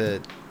 He'll get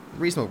the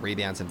reasonable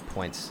rebounds and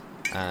points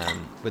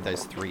with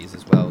those threes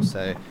as well.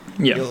 So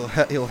he'll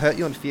hurt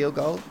you on field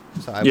goal.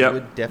 So I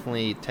would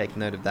definitely take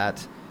note of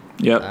that.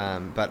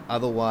 But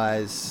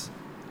otherwise,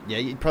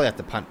 you'd probably have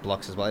to punt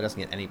blocks as well. He doesn't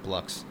get any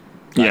blocks.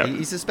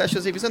 He's a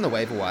specialist. If he's on the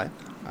waiver wire,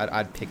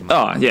 I'd pick him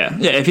up. Oh, yeah.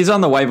 If he's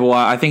on the waiver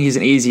wire, I think he's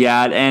an easy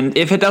ad. And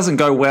if it doesn't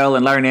go well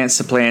and Larry Nance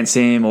supplants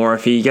him, or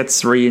if he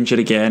gets re-injured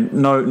again,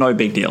 no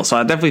big deal. So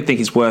I definitely think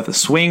he's worth a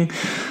swing.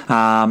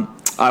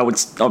 I would,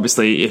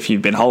 obviously, if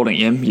you've been holding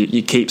him,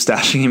 you keep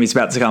stashing him. He's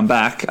about to come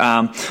back.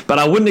 But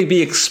I wouldn't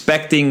be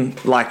expecting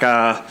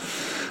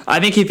I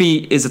think if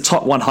he is a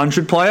top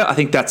 100 player, I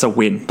think that's a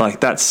win.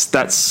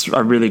 That's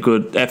a really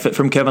good effort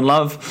from Kevin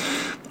Love.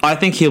 I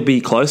think he'll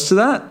be close to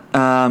that.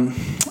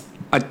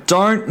 I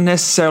don't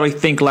necessarily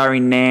think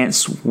Larry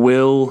Nance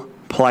will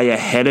play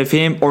ahead of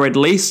him, or at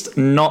least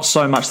not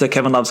so much that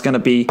Kevin Love's going to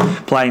be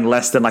playing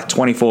less than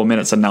 24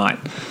 minutes a night.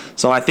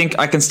 So I think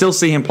I can still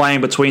see him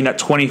playing between that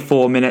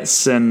 24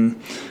 minutes and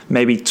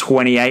maybe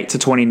 28 to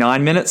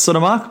 29 minutes sort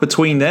of mark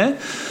between there.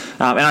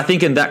 And I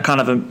think in that kind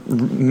of a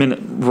minute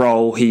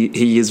role,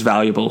 he is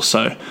valuable.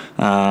 So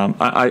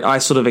I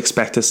sort of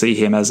expect to see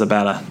him as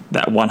about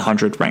that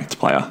 100 ranked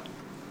player.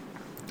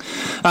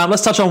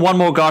 Let's touch on one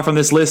more guy from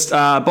this list,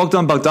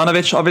 Bogdan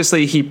Bogdanovic.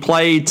 Obviously, he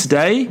played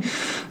today.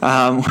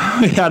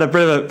 We had a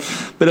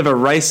bit of a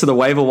race to the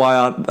waiver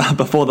wire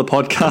before the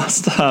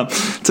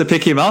podcast to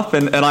pick him up,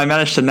 and I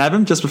managed to nab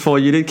him just before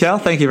you did, Cal.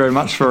 Thank you very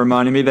much for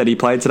reminding me that he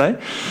played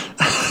today.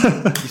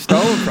 You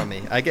stole him from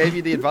me. I gave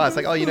you the advice,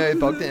 like,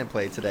 Bogdan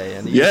played today,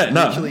 and you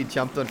literally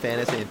jumped on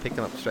fantasy and picked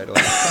him up straight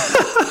away.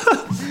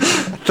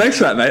 Thanks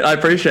for that, mate. I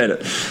appreciate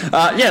it.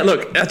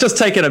 Look, just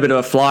taking a bit of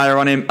a flyer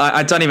on him.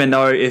 I don't even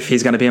know if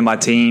he's going to be in my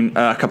team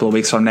a couple of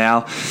weeks from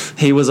now.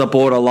 He was a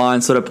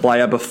borderline sort of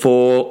player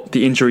before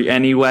the injury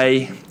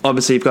anyway.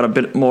 Obviously, you've got a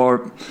bit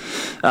more...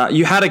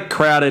 you had a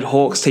crowded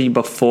Hawks team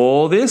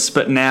before this,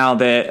 but now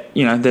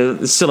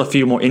there's still a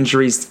few more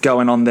injuries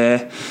going on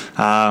there.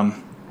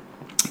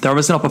 They're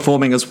obviously not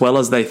performing as well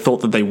as they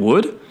thought that they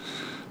would.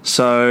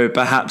 So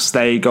perhaps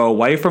they go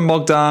away from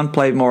Bogdan,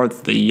 play more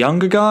of the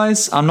younger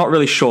guys. I'm not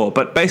really sure.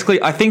 But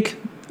basically, I think,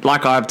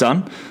 like I've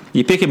done,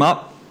 you pick him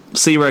up,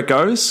 see where it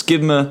goes,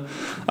 give him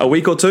a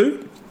week or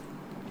two.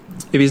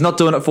 If he's not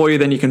doing it for you,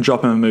 then you can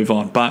drop him and move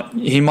on. But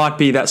he might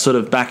be that sort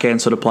of back-end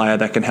sort of player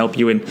that can help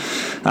you in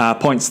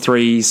points,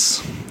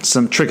 threes,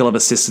 some trickle of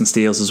assists and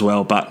steals as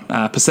well.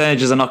 But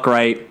percentages are not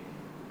great.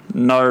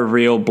 No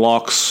real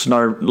blocks,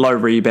 no low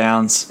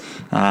rebounds.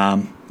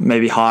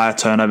 Maybe higher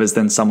turnovers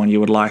than someone you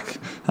would like.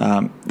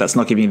 That's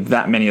not giving you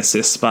that many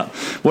assists. But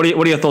what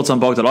are your thoughts on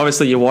Bogdan?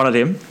 Obviously, you wanted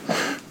him.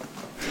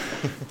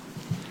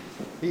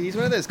 He's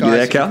one of those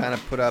guys who kind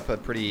of put up a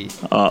pretty...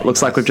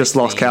 looks like we've just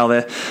lost Cal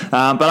there.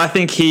 But I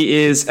think he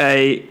is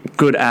a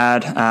good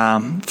ad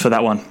for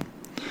that one.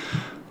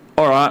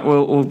 All right,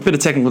 well, a bit of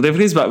technical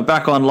difficulties, but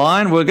back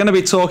online. We're going to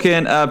be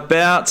talking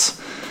about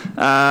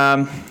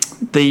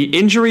the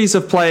injuries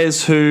of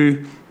players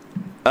who...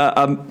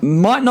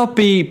 might not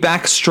be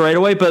back straight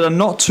away, but are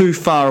not too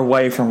far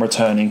away from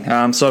returning.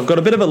 So I've got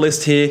a bit of a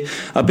list here,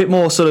 a bit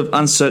more sort of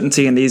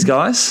uncertainty in these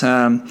guys.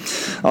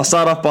 I'll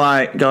start off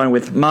by going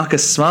with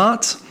Marcus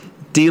Smart,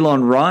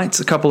 Delon Wright,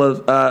 a couple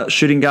of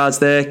shooting guards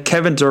there,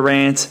 Kevin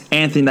Durant,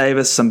 Anthony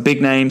Davis, some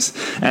big names,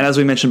 and as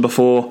we mentioned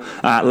before,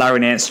 Larry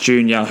Nance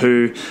Jr.,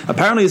 who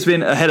apparently has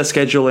been ahead of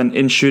schedule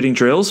in shooting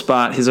drills,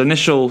 but his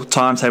initial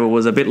timetable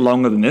was a bit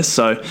longer than this,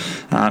 so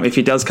if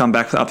he does come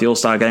back after the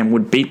All-Star game,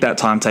 would beat that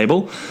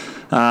timetable.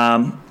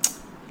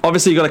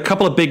 Obviously, you've got a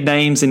couple of big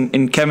names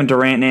in Kevin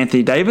Durant and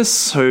Anthony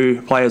Davis,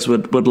 who players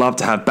would love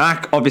to have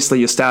back. Obviously,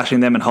 you're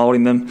stashing them and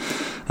holding them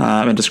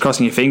and just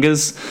crossing your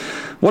fingers.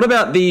 What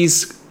about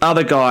these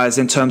other guys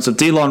in terms of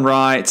Delon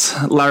Wright,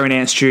 Larry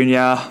Nance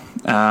Jr.?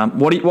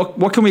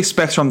 What can we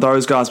expect from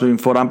those guys moving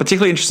forward? I'm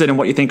particularly interested in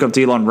what you think of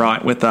Delon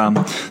Wright with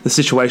the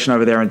situation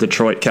over there in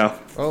Detroit, Cal.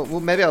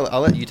 Well, maybe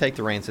I'll let you take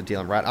the reins of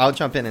Delon Wright. I'll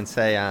jump in and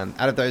say, out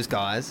of those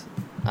guys,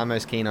 I'm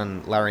most keen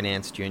on Larry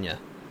Nance Jr.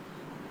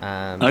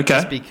 Okay.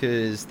 Just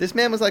because this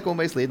man was like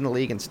almost leading the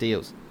league in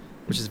steals,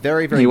 which is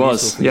very, very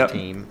useful for the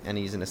team, and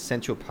he's an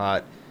essential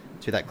part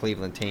to that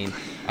Cleveland team.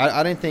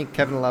 I don't think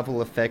Kevin Love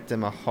will affect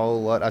him a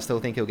whole lot. I still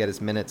think he'll get his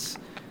minutes.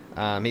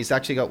 He's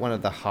actually got one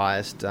of the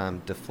highest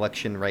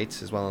deflection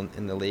rates as well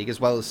in the league,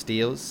 as well as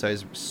steals, so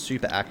he's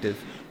super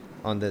active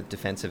on the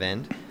defensive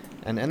end.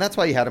 And that's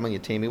why you had him on your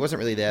team. He wasn't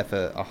really there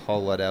for a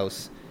whole lot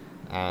else.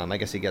 I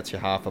guess he gets you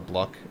half a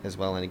block as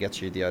well, and he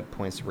gets you the odd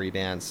points,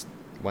 rebounds,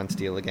 one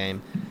steal a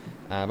game.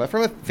 But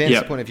from a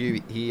fantasy point of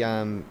view,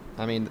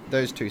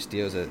 those two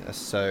steals are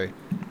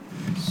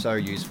so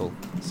useful.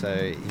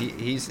 So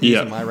he's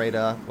on my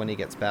radar when he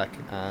gets back.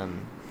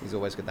 He's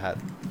always good to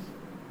have.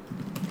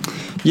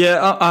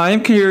 Yeah, I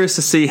am curious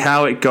to see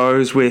how it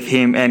goes with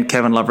him and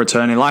Kevin Love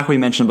returning. Like we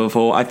mentioned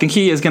before, I think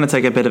he is going to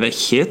take a bit of a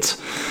hit.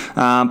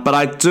 But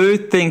I do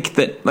think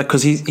that,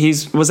 because he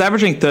was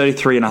averaging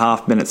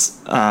 33.5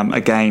 minutes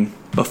a game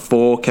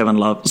before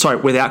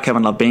without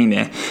Kevin Love being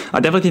there. I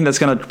definitely think that's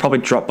going to probably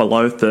drop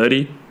below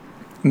 30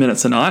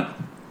 minutes a night.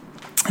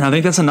 And I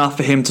think that's enough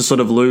for him to sort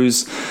of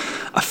lose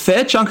a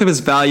fair chunk of his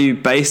value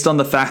based on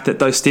the fact that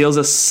those steals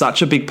are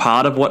such a big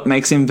part of what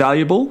makes him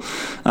valuable.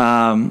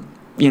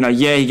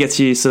 He gets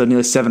you sort of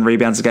nearly 7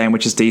 rebounds a game,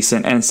 which is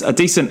decent, and it's a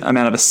decent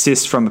amount of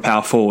assists from a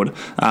power forward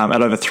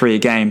at over 3 a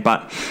game.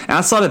 But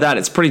outside of that,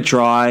 it's pretty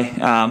dry.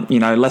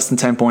 Less than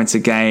 10 points a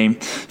game.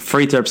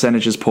 Free throw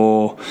percentage is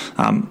poor.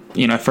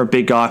 For a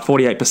big guy,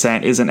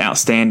 48% isn't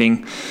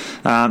outstanding.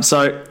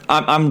 So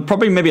I'm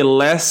probably maybe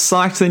less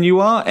psyched than you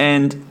are,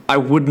 and I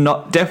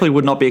definitely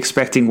would not be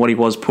expecting what he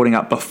was putting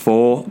up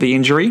before the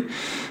injury,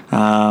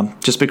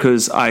 just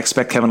because I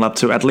expect Kevin Love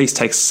to at least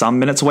take some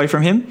minutes away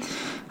from him.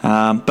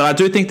 But I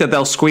do think that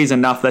they'll squeeze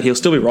enough that he'll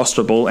still be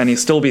rosterable and he'll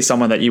still be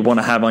someone that you want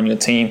to have on your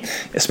team,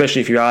 especially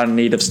if you are in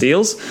need of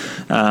steals.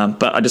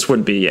 But I just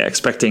wouldn't be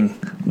expecting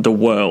the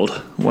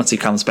world once he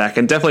comes back.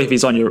 And definitely if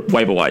he's on your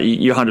waiver wire,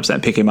 you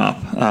 100% pick him up,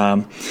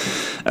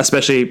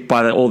 especially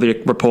by all the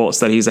reports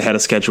that he's ahead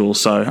of schedule.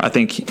 So I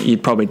think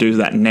you'd probably do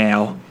that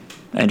now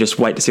and just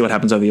wait to see what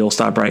happens over the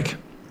All-Star break.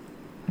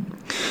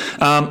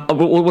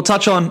 We'll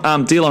touch on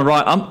Dylan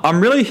Wright.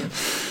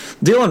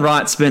 Dylan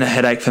Wright's been a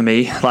headache for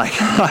me. Like,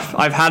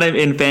 I've had him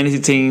in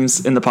fantasy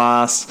teams in the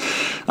past.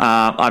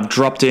 I've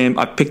dropped him.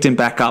 I've picked him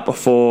back up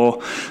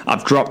before.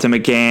 I've dropped him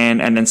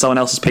again, and then someone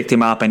else has picked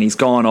him up, and he's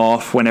gone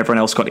off when everyone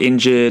else got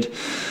injured.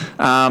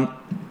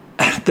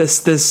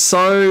 There's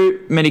so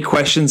many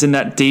questions in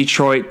that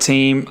Detroit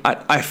team.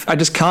 I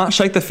just can't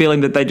shake the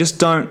feeling that they just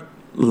don't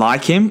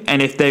like him,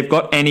 and if they've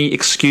got any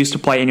excuse to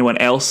play anyone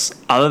else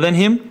other than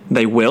him,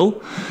 they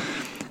will.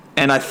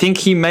 And I think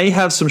he may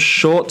have some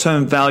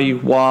short-term value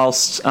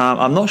whilst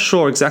I'm not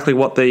sure exactly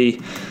what the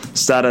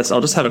status. I'll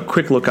just have a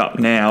quick look up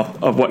now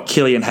of what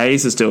Killian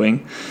Hayes is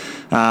doing.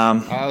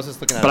 I was just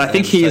looking at it. But I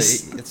think he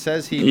is... It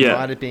says he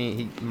might have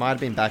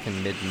been back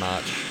in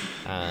mid-March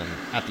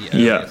at the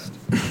earliest.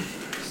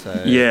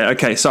 So. Yeah,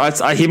 okay. So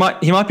he might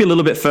be a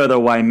little bit further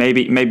away,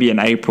 maybe an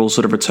April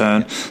sort of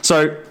return.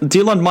 So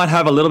Dylan might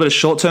have a little bit of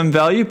short-term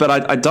value, but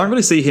I don't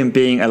really see him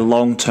being a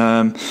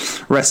long-term,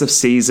 rest of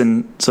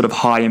season sort of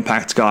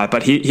high-impact guy.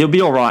 But he'll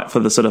be all right for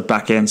the sort of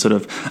back-end sort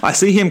of... I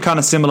see him kind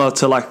of similar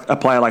to like a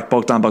player like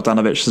Bogdan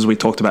Bogdanovic, as we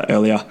talked about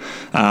earlier.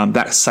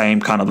 That same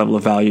kind of level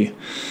of value.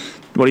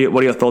 What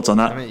are your thoughts on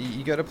that? I mean,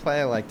 you got a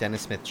player like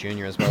Dennis Smith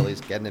Jr. as well.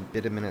 He's getting a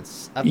bit of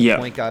minutes at the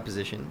point guard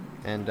position,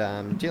 and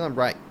Dylan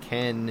Wright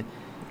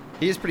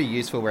he is pretty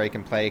useful where he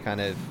can play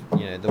kind of,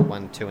 the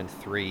 1, 2, and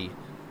 3.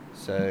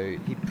 So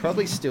he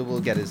probably still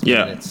will get his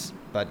minutes,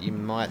 but you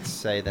might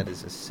say that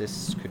his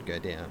assists could go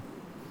down.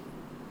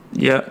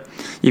 Yeah.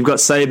 You've got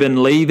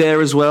Saben Lee there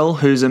as well,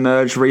 who's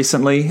emerged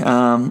recently.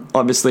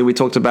 Obviously, we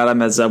talked about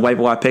him as a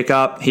waiver wire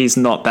pickup. He's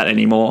not that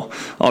anymore.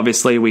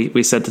 Obviously,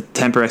 we said to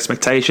temper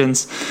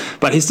expectations.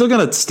 But he's still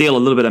going to steal a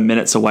little bit of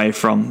minutes away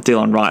from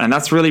Dylan Wright. And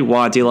that's really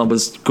why Dylan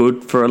was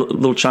good for a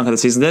little chunk of the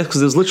season there,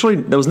 because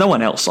there was no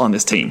one else on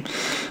this team,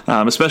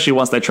 especially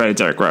once they traded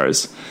Derrick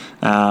Rose.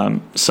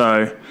 I'm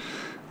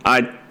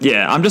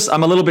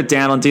a little bit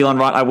down on Dylan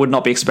Wright. I would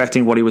not be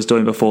expecting what he was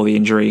doing before the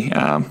injury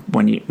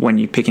when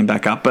you pick him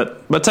back up.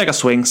 But take a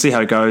swing, see how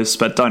it goes,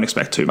 but don't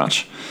expect too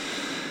much.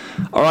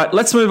 All right,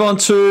 let's move on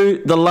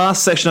to the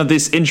last section of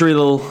this injury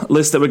little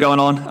list that we're going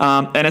on.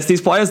 And it's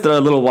these players that are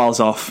a little whiles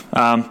off,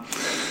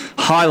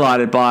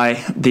 highlighted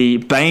by the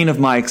bane of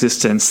my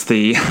existence,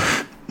 the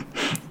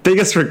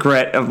biggest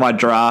regret of my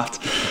draft,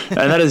 and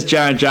that is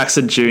Jaren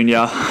Jackson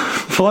Jr.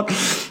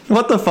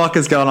 What the fuck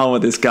is going on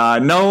with this guy?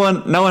 No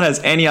one has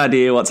any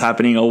idea what's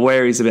happening or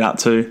where he's been up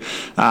to.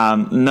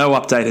 No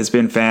update has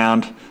been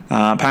found.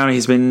 Apparently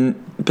he's been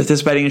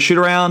participating in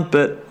shoot-around,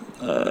 but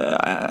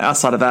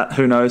outside of that,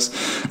 who knows?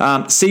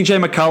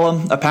 CJ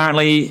McCollum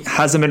apparently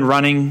hasn't been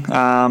running,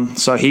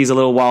 so he's a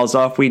little whiles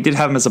off. We did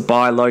have him as a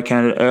buy low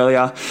candidate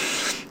earlier.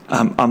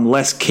 I'm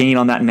less keen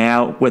on that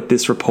now with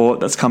this report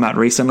that's come out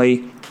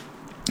recently.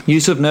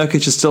 Yusuf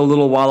Nurkic is still a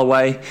little while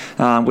away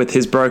with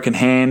his broken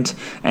hand,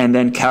 and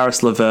then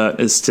Karis LeVert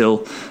is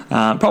still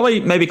probably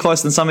maybe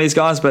closer than some of these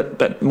guys,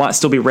 but might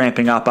still be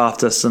ramping up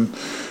after some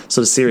sort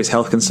of serious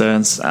health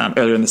concerns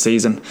earlier in the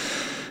season.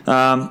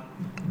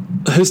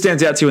 Who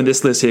stands out to you in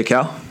this list here,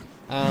 Cal?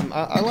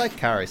 I like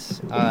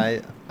Karis.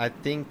 I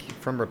think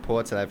from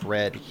reports that I've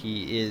read,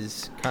 he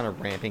is kind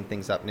of ramping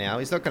things up now.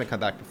 He's not going to come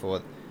back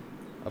before,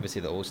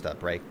 obviously, the All-Star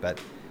break, but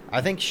I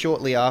think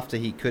shortly after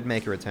he could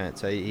make a return.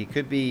 So he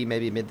could be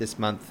maybe mid this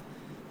month.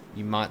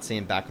 You might see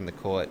him back on the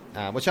court,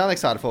 which I'm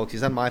excited for because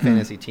he's on my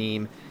fantasy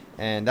team.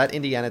 And that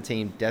Indiana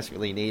team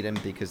desperately need him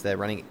because they're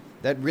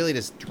really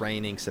just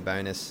draining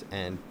Sabonis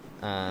and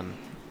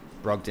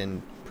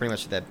Brogdon pretty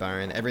much to their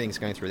bone. Everything's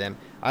going through them.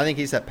 I think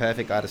he's that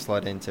perfect guy to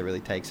slot in to really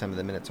take some of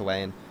the minutes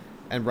away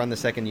and run the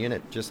second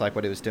unit, just like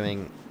what he was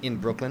doing in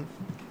Brooklyn.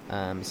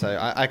 So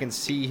I can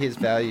see his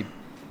value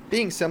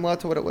being similar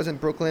to what it was in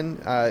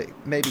Brooklyn.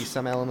 Maybe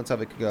some elements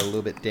of it could go a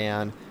little bit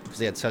down because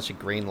they had such a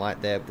green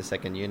light there with the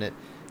second unit.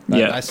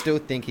 But I still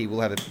think he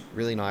will have a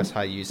really nice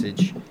high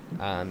usage.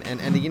 And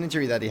the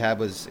injury that he had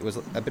was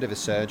a bit of a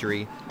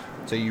surgery.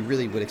 So you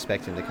really would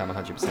expect him to come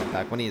 100%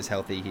 back. When he is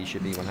healthy, he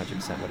should be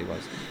 100% what he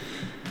was.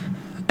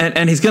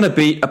 And he's going to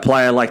beat a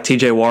player like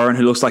TJ Warren,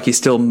 who looks like he's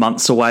still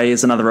months away,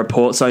 is another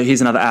report. So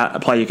he's another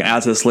player you can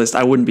add to this list.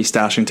 I wouldn't be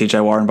stashing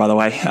TJ Warren, by the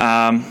way.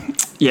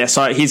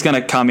 So he's going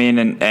to come in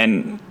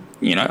and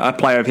a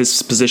player of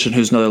his position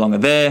who's no longer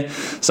there.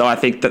 So I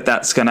think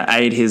that's going to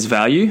aid his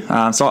value.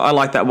 So I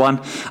like that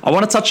one. I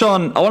want to touch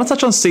on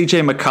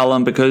CJ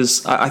McCollum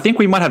because I think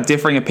we might have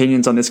differing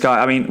opinions on this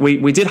guy. I mean,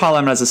 we did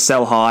highlight him as a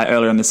sell high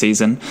earlier in the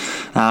season,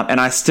 and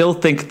I still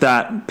think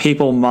that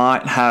people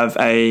might have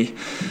a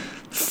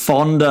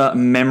fonder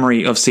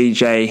memory of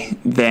CJ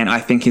than I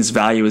think his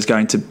value is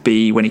going to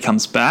be when he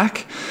comes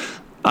back.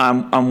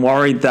 I'm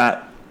worried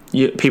that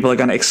people are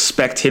going to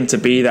expect him to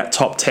be that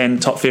top 10,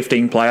 top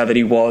 15 player that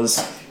he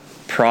was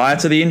prior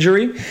to the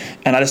injury,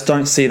 and I just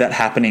don't see that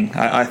happening.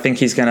 I think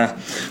he's going to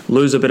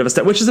lose a bit of a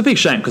step, which is a big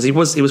shame because he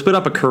was put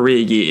up a career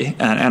year,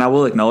 and I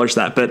will acknowledge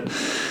that. But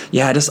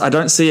yeah, I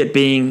don't see it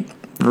being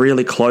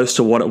really close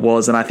to what it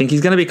was, and I think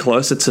he's going to be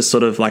closer to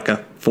sort of like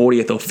a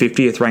 40th or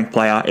 50th ranked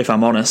player, if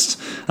I'm honest,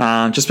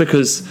 just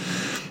because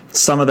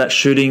some of that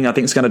shooting, I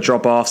think, is going to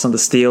drop off. Some of the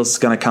steals is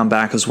going to come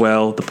back as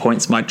well. The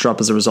points might drop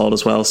as a result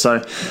as well.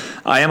 So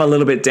I am a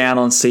little bit down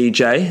on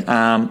CJ.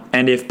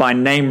 And if by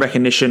name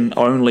recognition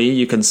only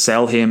you can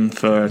sell him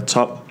for a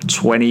top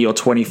 20 or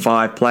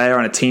 25 player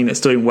on a team that's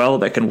doing well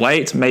that can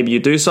wait, maybe you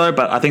do so.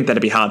 But I think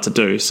that'd be hard to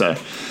do. So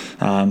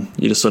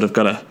you just sort of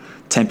got to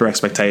temper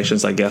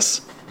expectations, I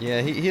guess.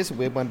 Yeah, here's a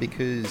weird one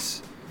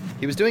because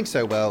he was doing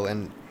so well,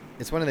 and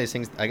it's one of those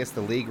things, I guess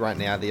the league right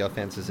now, the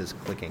offenses is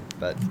clicking.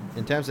 But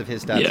in terms of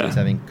his stats, he's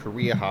having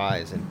career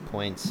highs in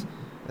points,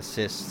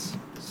 assists,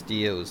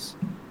 steals,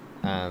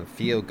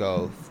 field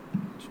goal,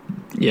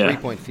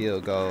 3-point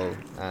field goal,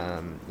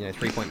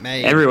 3-point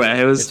made.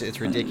 Everywhere.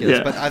 It's ridiculous.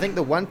 Yeah. But I think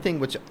the one thing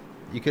which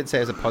you could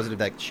say is a positive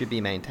that should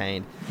be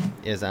maintained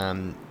is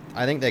I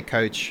think their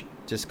coach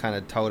just kind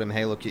of told him,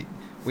 hey, look,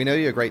 we know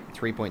you're a great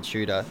 3-point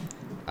shooter.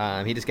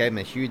 He just gave him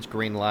a huge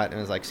green light and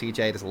was like,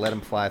 CJ, just let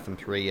him fly from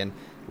 3. And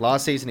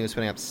last season, he was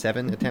putting up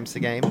 7 attempts a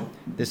game.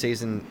 This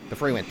season,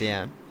 before he went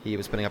down, he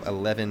was putting up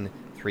 11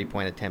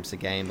 3-point attempts a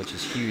game, which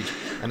is huge.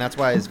 And that's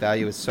why his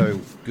value is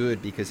so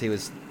good, because he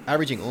was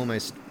averaging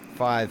almost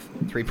 5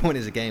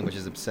 3-pointers a game, which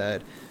is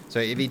absurd. So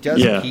if he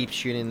does keep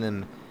shooting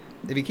them,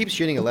 if he keeps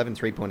shooting 11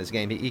 3-pointers a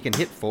game, he can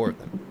hit 4 of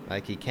them.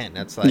 Like, he can.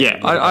 That's like... Yeah,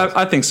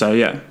 I think so,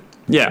 yeah.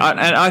 Yeah,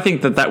 and I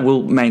think that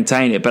will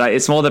maintain it, but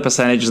it's more the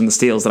percentages and the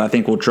steals that I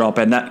think will drop,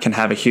 and that can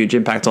have a huge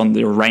impact on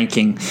the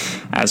ranking,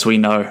 as we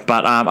know.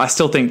 But I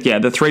still think, the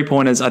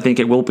 3-pointers, I think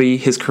it will be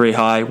his career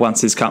high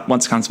once it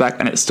comes back,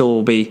 and it still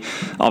will be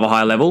of a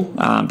high level,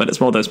 but it's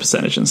more those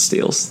percentages and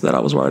steals that I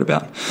was worried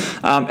about.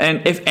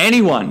 And if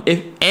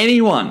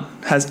anyone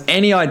has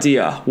any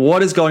idea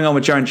what is going on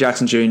with Jaren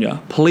Jackson Jr.,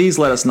 please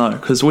let us know,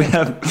 because we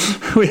have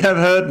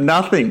heard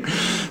nothing.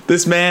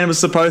 This man was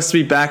supposed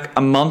to be back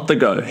a month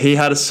ago. He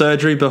had a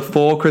surgery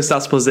before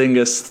Kristaps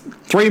Porzingis,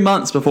 3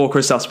 months before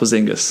Kristaps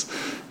Porzingis,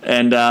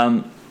 and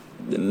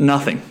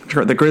nothing.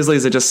 The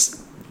Grizzlies are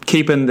just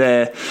keeping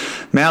their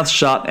mouths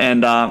shut,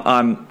 and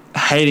I'm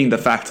hating the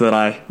fact that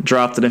I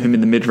drafted him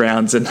in the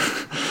mid-rounds and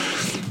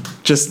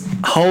just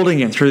holding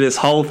him through this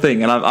whole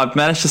thing. And I've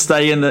managed to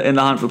stay in the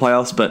hunt for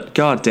playoffs, but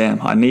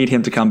goddamn, I need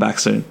him to come back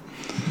soon.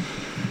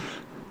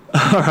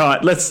 All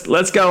right,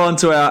 let's go on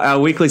to our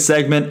weekly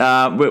segment.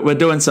 We're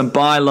doing some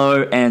buy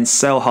low and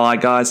sell high,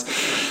 guys.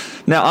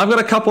 Now, I've got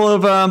a couple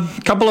of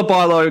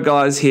buy low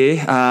guys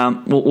here.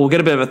 We'll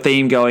get a bit of a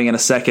theme going in a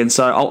second.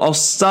 So I'll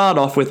start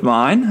off with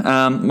mine.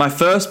 My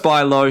first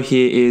buy low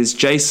here is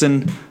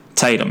Jason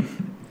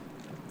Tatum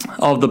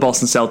of the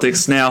Boston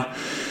Celtics. Now,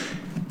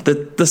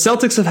 the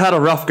Celtics have had a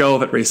rough go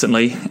of it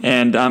recently,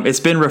 and it's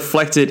been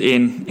reflected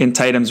in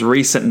Tatum's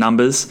recent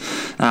numbers.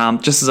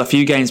 Just as a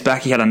few games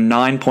back, he had a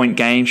 9-point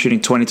game,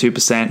 shooting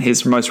 22%.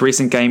 His most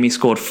recent game, he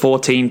scored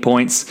 14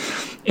 points.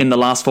 In the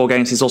last 4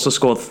 games, he's also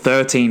scored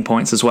 13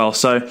 points as well.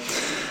 So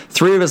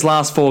 3 of his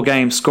last 4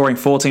 games scoring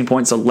 14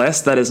 points or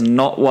less, that is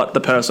not what the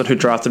person who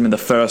drafted him in the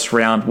first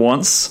round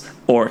wants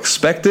or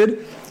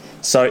expected.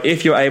 So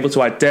if you're able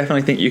to, I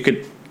definitely think you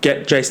could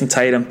get Jason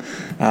Tatum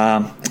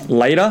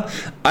later.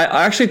 I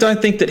actually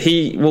don't think that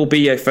he will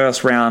be a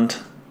first round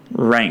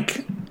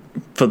rank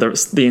for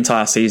the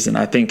entire season.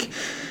 I think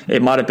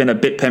it might have been a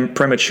bit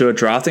premature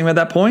drafting him at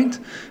that point.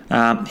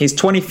 He's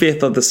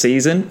 25th of the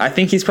season. I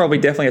think he's probably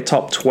definitely a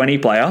top 20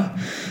 player.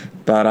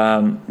 But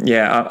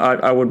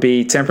I would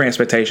be tempering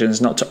expectations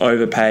not to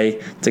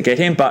overpay to get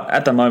him. But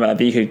at the moment, I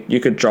think you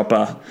could drop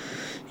a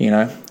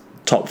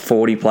top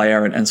 40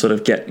 player and sort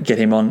of get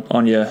him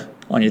on your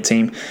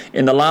team.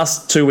 In the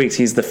last 2 weeks,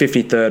 he's the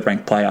 53rd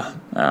ranked player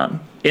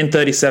in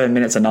 37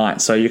 minutes a night.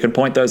 So you can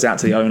point those out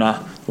to the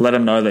owner, let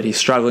him know that he's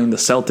struggling, the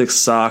Celtics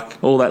suck,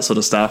 all that sort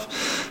of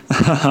stuff.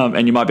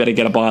 And you might be able to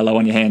get a buy low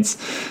on your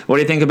hands. What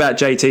do you think about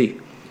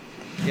JT?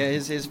 Yeah,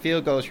 his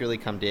field goals really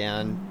come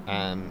down,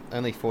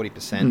 only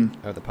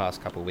 40% over the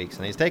past couple of weeks.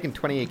 And he's taken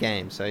 20 a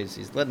game, so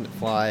he's letting it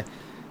fly.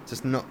 It's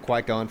just not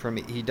quite going for him.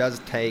 He does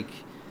take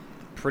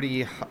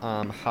pretty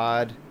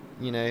hard,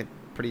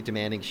 pretty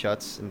demanding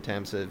shots in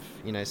terms of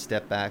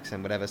step backs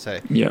and whatever. So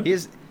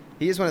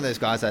he is one of those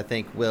guys I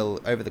think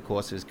will, over the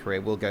course of his career,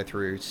 will go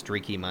through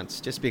streaky months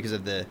just because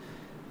of the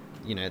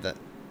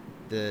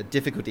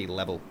difficulty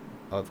level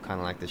of kind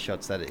of like the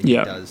shots that he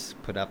does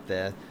put up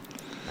there.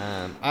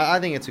 I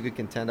think it's a good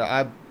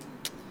contender.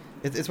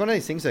 It's one of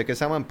these things though, because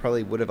someone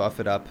probably would have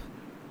offered up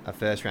a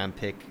first round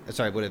pick.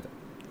 Would have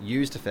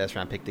used a first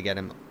round pick to get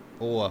him,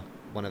 or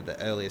one of the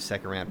earliest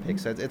second round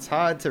picks. So it's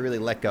hard to really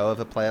let go of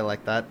a player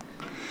like that.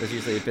 There's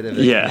usually a bit of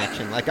a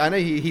connection. Like, I know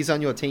he's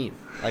on your team.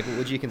 Like,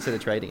 would you consider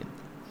trading him?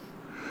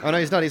 Oh, no,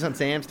 he's not. He's on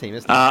Sam's team,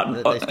 isn't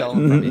he? They stole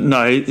him from you.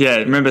 No,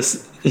 remember,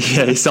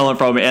 he stole it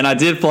from me. And I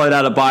did float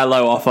out a buy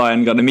low offer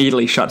and got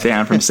immediately shut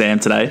down from Sam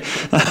today.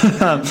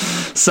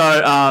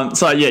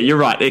 So you're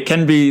right. It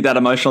can be that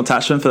emotional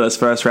attachment for those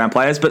first round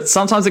players, but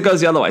sometimes it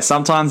goes the other way.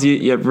 Sometimes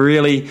you're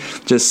really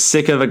just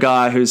sick of a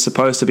guy who's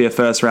supposed to be a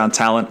first round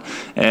talent,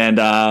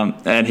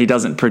 and he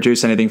doesn't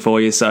produce anything for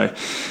you. So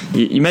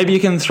maybe you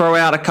can throw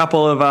out a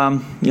couple of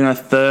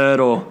third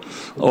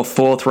or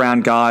fourth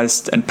round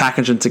guys and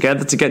package them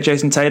together to get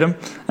Jason Tatum. Tatum,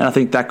 and I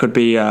think that could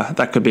be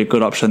a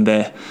good option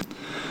there.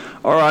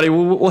 Alrighty,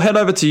 we'll head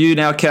over to you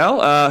now,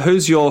 Cal.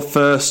 Who's your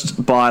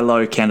first buy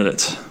low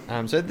candidate?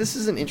 So this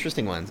is an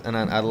interesting one, and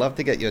I'd love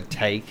to get your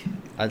take.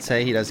 I'd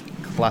say he does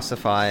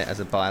classify as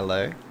a buy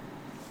low.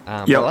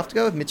 I'll have to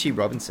go with Mitchie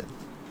Robinson.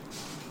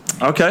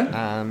 Okay.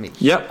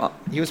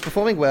 He was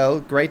performing well,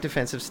 great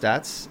defensive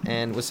stats,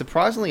 and was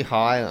surprisingly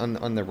high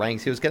on the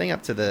ranks. He was getting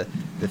up to the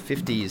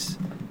 50s,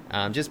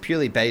 just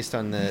purely based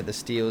on the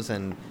steals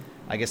and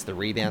I guess the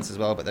rebounds as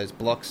well. But those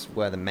blocks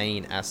were the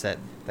main asset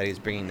that he was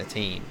bringing the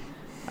team.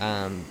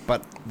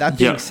 But that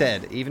being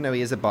said, even though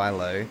he is a buy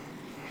low,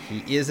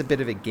 he is a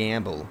bit of a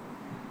gamble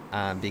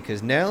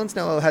because Nerlens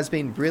Noel has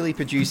been really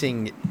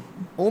producing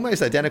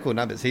almost identical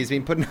numbers. He's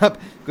been putting up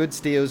good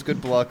steals,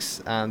 good blocks,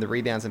 the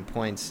rebounds and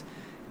points.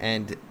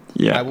 And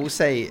I will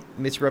say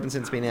Mitch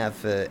Robinson's been out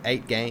for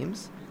 8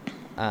 games.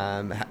 Do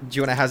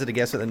you want to hazard a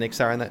guess what the Knicks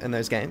are in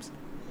those games?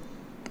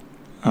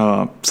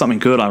 Something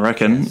good, I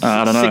reckon.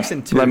 I don't know.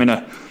 6-2. Let me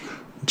know.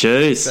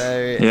 Jeez.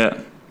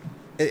 So,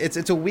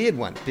 It's a weird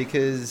one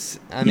because,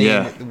 I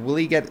mean, will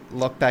he get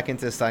locked back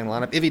into the starting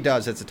lineup? If he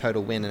does, it's a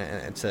total win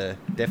and it's a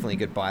definitely a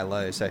good buy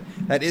low. So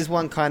that is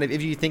one kind of,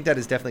 if you think that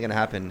is definitely going to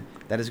happen,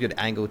 that is a good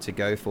angle to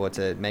go for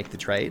to make the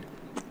trade.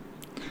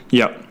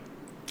 Yep.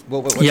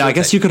 I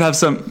guess you could have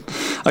some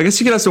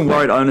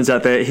worried owners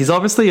out there. He's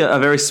obviously a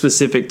very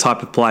specific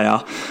type of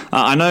player.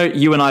 I know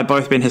you and I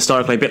both been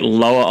historically a bit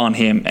lower on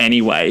him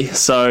anyway,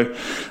 so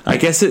I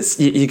guess it's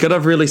you got to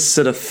really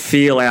sort of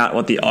feel out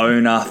what the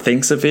owner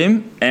thinks of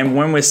him. And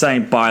when we're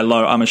saying buy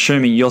low, I'm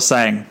assuming you're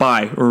saying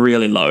buy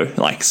really low,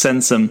 like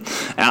send some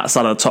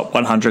outside of the top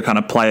 100 kind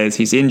of players.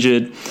 He's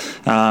injured.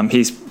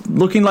 He's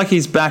looking like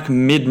he's back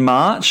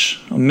mid-March,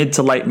 mid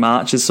to late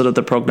March is sort of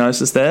the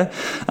prognosis there.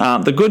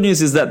 The good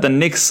news is that the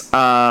Knicks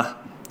are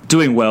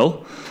doing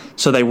well,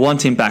 so they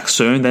want him back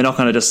soon. They're not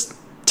going to just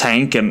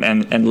tank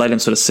and let him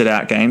sort of sit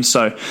out games.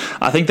 So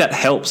I think that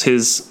helps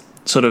his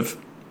sort of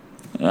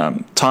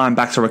time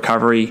back to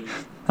recovery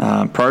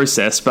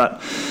process.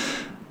 But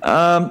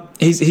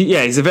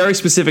he's a very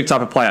specific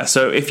type of player.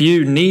 So if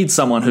you need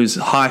someone who's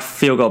high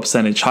field goal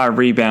percentage, high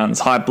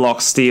rebounds, high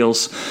blocks,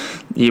 steals,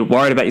 you're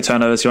worried about your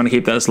turnovers, you want to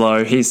keep those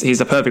low,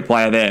 he's a perfect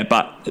player there.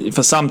 But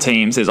for some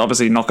teams, it's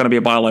obviously not going to be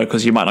a buy low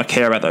because you might not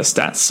care about those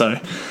stats. So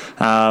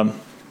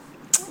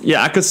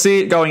I could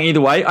see it going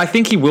either way. I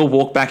think he will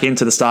walk back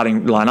into the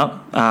starting lineup.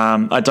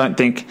 I don't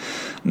think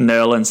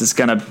Nerlens is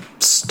going to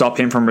stop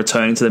him from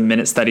returning to the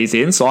minutes that he's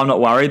in, so I'm not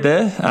worried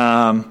there.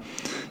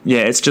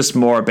 It's just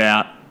more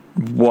about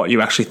what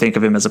you actually think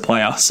of him as a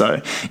player.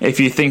 So if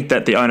you think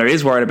that the owner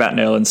is worried about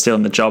Nerlens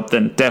stealing the job,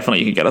 then definitely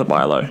you can get a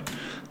buy low.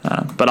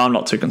 But I'm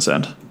not too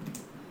concerned.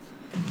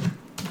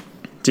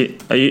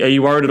 Are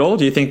you worried at all?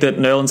 Do you think that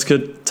Nerlens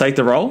could take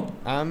the role?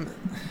 I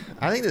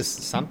think there's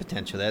some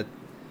potential there.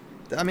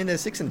 I mean, they're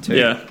 6-2.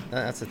 Yeah,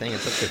 that's the thing.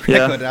 It's such a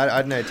record.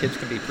 I know tips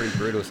can be pretty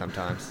brutal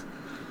sometimes.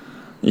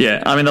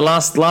 Yeah, I mean, the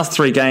last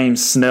 3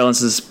 games,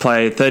 Nerlens has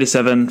played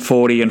 37,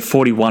 40, and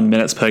 41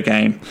 minutes per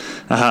game,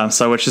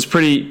 so which is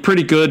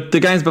pretty good. The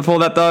games before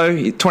that,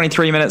 though,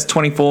 23 minutes,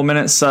 24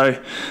 minutes, so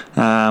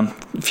a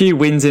few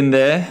wins in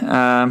there.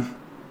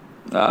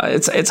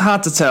 It's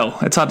hard to tell.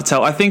 It's hard to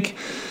tell. I think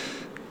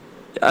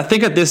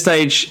at this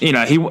stage,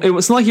 it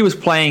was like he was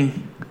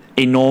playing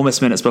enormous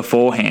minutes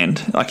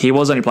beforehand. Like he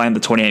was only playing the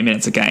 28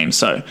 minutes a game,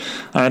 so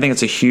I don't think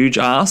it's a huge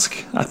ask.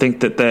 I think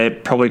that they're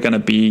probably going to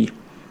be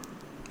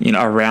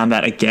around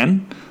that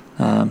again.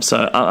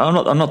 So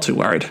I'm not too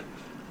worried.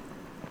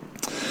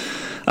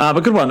 But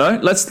good one though.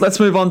 Let's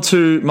move on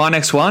to my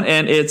next one,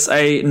 and it's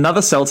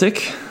another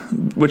Celtic,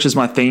 which is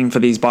my theme for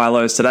these buy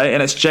lows today,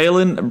 and it's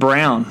Jaylen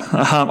Brown.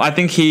 I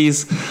think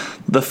he's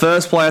the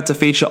first player to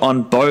feature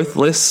on both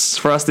lists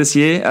for us this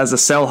year as a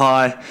sell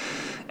high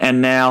and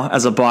now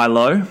as a buy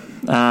low.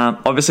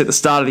 Obviously at the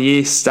start of the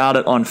year,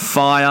 started on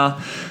fire.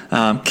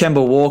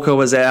 Kemba Walker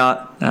was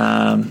out.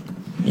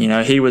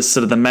 He was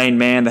sort of the main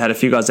man. They had a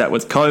few guys out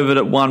with COVID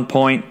at one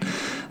point.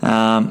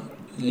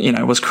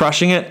 Was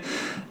crushing it.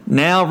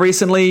 Now,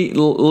 recently,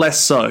 less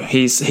so.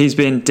 He's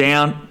been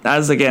down,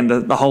 as again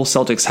the whole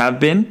Celtics have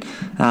been.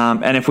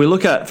 And if we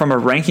look at from a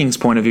rankings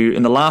point of view,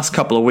 in the last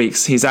couple of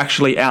weeks, he's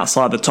actually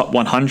outside the top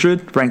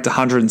 100, ranked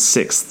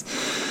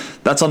 106th.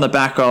 That's on the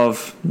back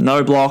of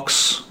no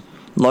blocks,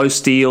 low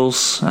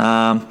steals,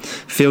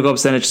 field goal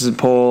percentage is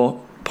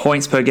poor.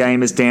 Points per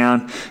game is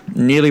down,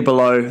 nearly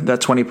below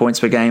that 20 points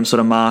per game sort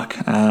of mark.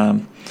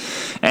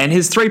 And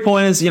his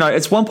 3-pointers,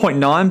 it's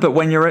 1.9, but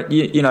when you're at,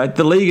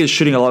 the league is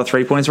shooting a lot of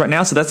 3-pointers right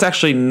now, so that's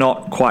actually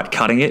not quite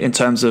cutting it in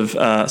terms of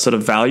sort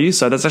of value.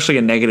 So that's actually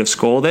a negative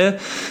score there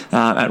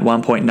at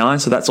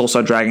 1.9. So that's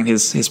also dragging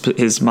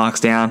his marks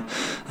down.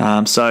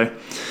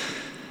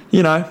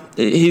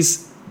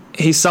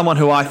 He's someone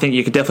who I think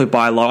you could definitely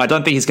buy low. I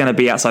don't think he's going to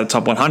be outside the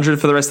top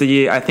 100 for the rest of the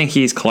year. I think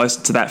he's close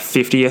to that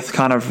 50th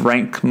kind of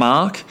rank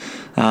mark,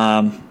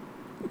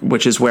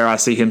 which is where I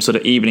see him sort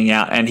of evening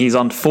out. And he's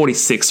on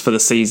 46 for the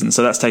season,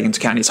 so that's taking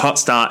into account his hot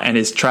start and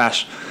his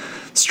trash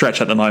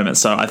stretch at the moment.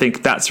 So I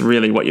think that's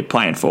really what you're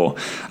playing for.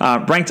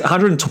 Ranked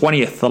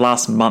 120th the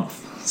last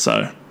month,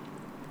 so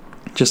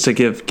just to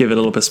give it a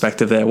little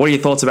perspective there. What are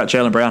your thoughts about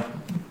Jaylen Brown?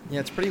 Yeah,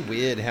 it's pretty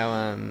weird how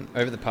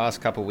over the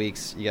past couple of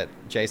weeks, you got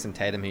Jason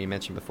Tatum, who you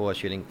mentioned before,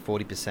 shooting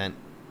 40%,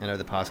 and over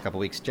the past couple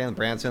of weeks, Jaylen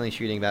Brown's only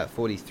shooting about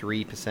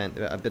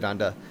 43%, a bit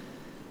under.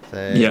 So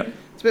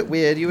it's a bit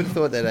weird. You would have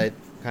thought that they'd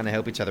kind of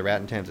help each other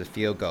out in terms of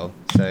field goal.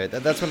 So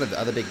that's one of the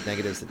other big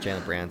negatives that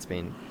Jaylen Brown's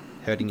been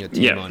hurting your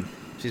team on.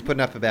 She's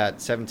putting up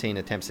about 17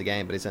 attempts a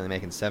game, but he's only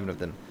making 7 of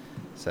them.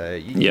 So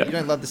you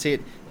don't love to see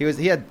it.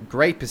 He had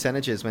great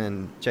percentages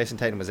when Jason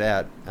Tatum was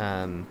out.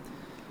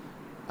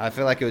 I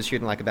feel like he was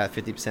shooting like about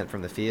 50%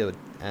 from the field,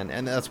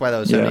 and that's why there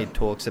was so many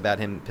talks about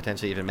him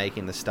potentially even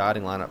making the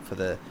starting lineup for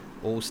the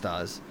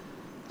All-Stars.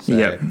 So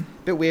a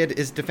bit weird.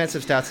 His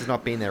defensive stats has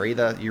not been there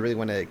either. You really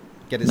want to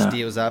get his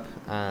steals up.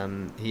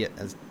 He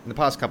has, in the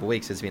past couple of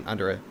weeks, has been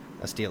under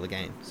a steal a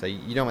game, so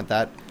you don't want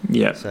that.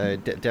 So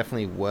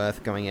definitely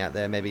worth going out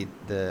there. Maybe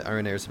the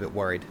owner is a bit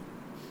worried.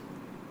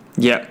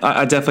 Yeah,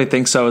 I definitely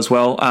think so as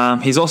well.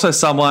 He's also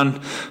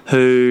someone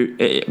who,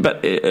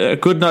 but a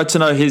good note to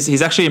know,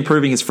 he's actually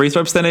improving his free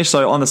throw percentage.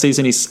 So on the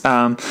season, he's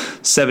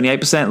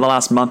 78%. The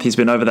last month, he's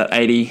been over that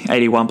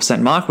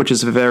 81% mark, which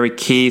is a very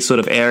key sort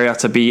of area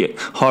to be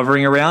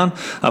hovering around,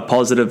 a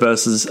positive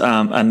versus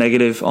a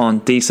negative on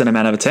decent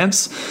amount of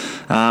attempts.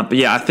 But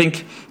yeah, I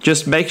think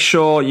just make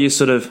sure you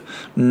sort of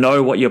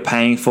know what you're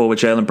paying for with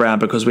Jaylen Brown,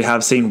 because we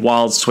have seen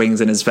wild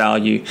swings in his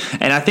value.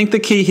 And I think the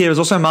key here is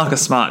also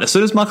Marcus Smart. As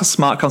soon as Marcus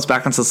Smart comes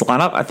back into this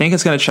lineup, I think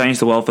it's going to change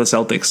the world for the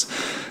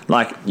Celtics.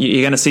 Like,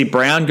 you're going to see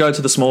Brown go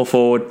to the small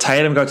forward,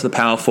 Tatum go to the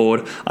power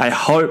forward. I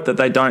hope that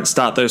they don't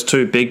start those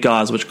two big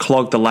guys, which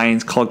clog the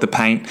lanes, clog the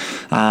paint,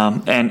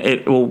 and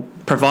it will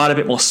provide a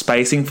bit more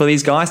spacing for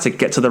these guys to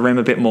get to the rim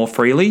a bit more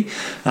freely.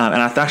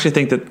 And I actually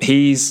think that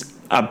he's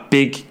a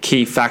big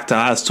key factor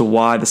as to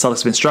why the Celtics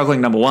have been struggling,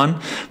 number one,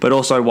 but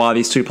also why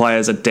these two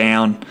players are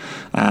down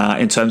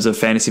in terms of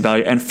fantasy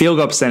value. And field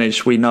goal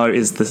percentage, we know,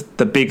 is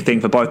the big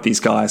thing for both these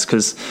guys,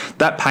 because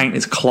that paint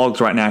is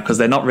clogged right now because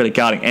they're not really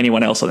guarding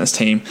anyone else on this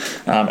team,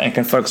 and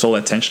can focus all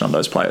their attention on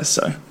those players.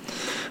 So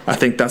I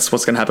think that's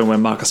what's going to happen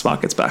when Marcus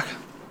Smart gets back.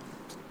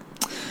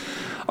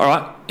 All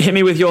right, hit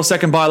me with your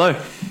second buy low.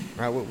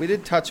 Right, well, we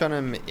did touch on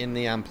him in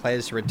the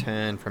players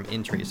return from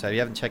injury. So if you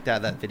haven't checked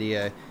out that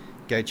video,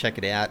 go check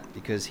it out,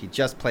 because he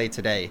just played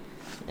today,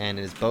 and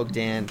it is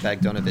Bogdan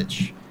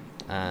Bogdanovic.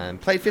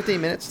 Played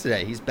 15 minutes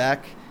today. He's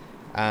back.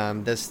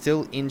 There's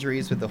still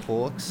injuries with the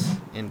Hawks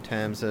in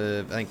terms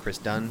of, I think, Chris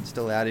Dunn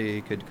still out,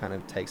 who could kind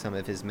of take some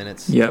of his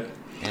minutes. Yep.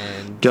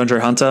 And DeAndre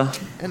Hunter.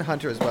 And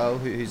Hunter as well,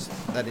 who's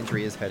that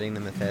injury is hurting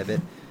them a fair bit.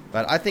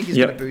 But I think he's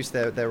going to boost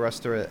their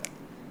roster.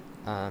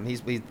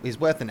 He's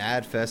worth an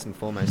ad first and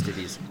foremost if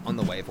he's on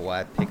the waiver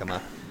wire. Pick him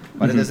up.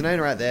 But if there's an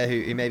owner out there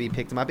who maybe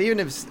picked him up, even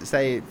if,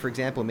 say, for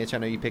example, Mitch, I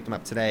know you picked him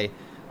up today,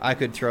 I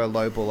could throw a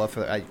low ball off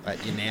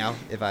at you now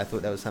if I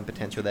thought there was some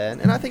potential there.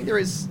 And I think there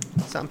is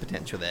some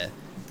potential there.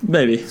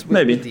 Maybe.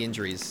 With the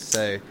injuries.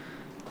 So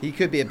he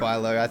could be a buy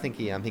low. I think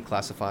he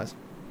classifies.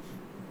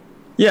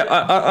 Yeah,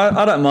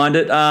 I don't mind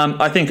it.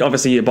 I think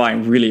obviously you're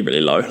buying really, really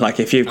low. Like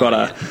if you've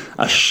got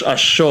a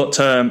short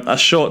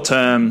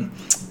term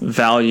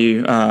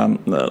value,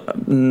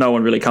 no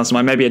one really comes to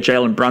mind. Maybe a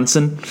Jalen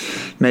Brunson,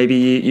 maybe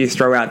you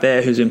throw out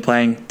there, who's been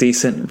playing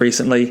decent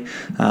recently.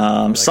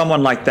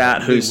 Someone like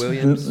that who's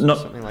Williams, not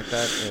something like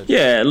that.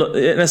 Yeah, look,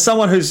 there's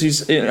someone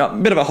who's a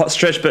bit of a hot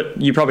stretch, but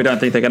you probably don't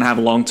think they're going to have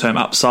a long term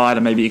upside,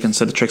 and maybe you can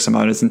sort of trick some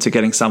owners into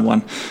getting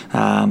someone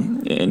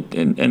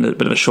in a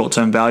bit of a short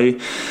term value.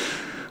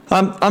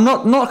 I'm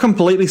not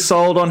completely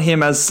sold on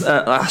him as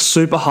a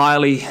super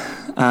highly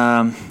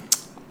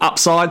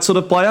upside sort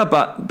of player,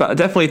 but I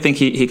definitely think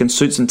he can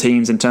suit some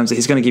teams in terms of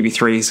he's going to give you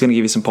threes, he's going to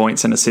give you some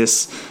points and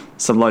assists,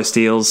 some low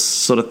steals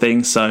sort of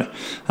thing. So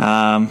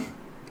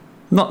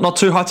not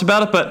too hyped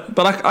about it,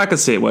 but I could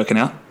see it working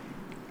out.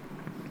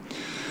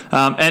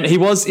 And he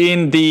was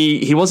in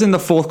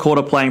the fourth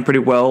quarter playing pretty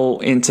well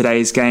in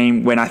today's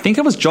game, when I think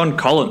it was John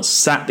Collins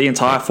sat the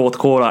entire fourth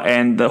quarter,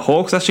 and the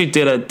Hawks actually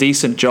did a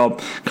decent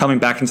job coming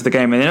back into the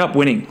game and ended up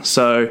winning.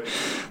 So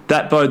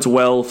that bodes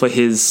well for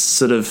his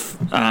sort of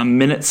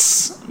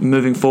minutes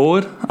moving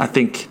forward. I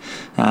think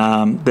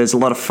there's a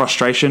lot of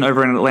frustration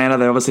over in Atlanta.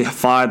 They obviously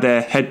fired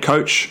their head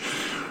coach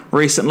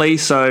recently,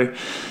 so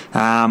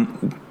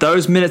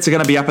those minutes are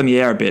going to be up in the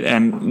air a bit,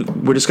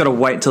 and we're just got to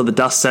wait until the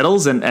dust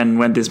settles, and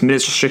when this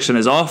minutes restriction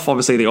is off,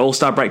 obviously the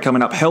All-Star break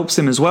coming up helps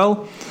him as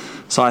well.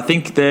 So I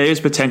think there is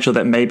potential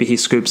that maybe he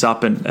scoops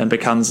up and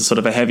becomes a sort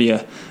of a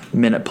heavier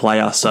minute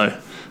player. So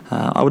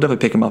I would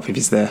definitely pick him up if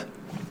he's there.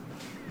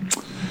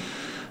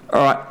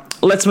 All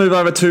right, let's move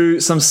over to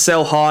some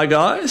sell high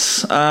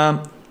guys.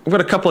 We've got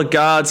a couple of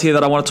guards here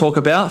that I want to talk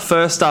about.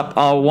 First up,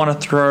 I want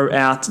to throw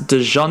out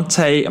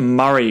DeJounte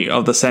Murray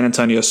of the San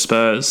Antonio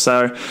Spurs.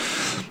 So,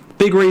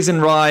 big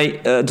reason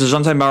why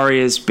DeJounte Murray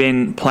has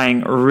been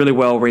playing really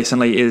well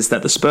recently is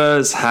that the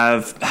Spurs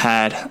have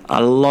had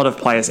a lot of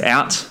players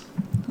out.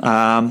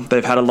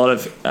 They've had a lot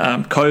of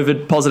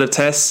COVID positive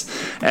tests,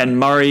 and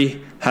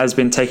Murray has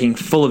been taking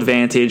full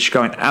advantage,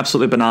 going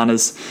absolutely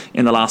bananas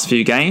in the last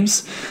few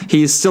games.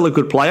 He is still a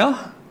good player.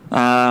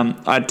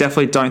 I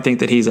definitely don't think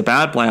that he's a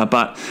bad player,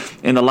 but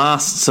in the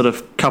last sort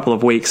of couple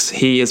of weeks,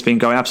 he has been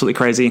going absolutely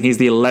crazy, and he's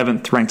the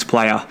 11th ranked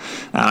player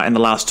in the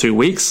last 2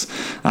 weeks.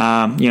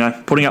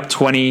 Putting up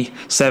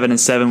 27 and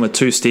 7 with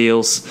 2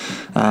 steals,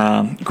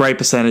 great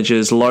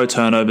percentages, low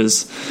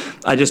turnovers.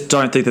 I just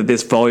don't think that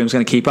this volume is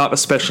going to keep up,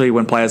 especially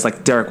when players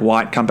like Derek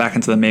White come back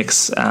into the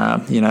mix.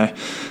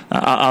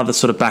 Other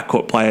sort of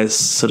backcourt players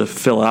sort of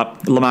fill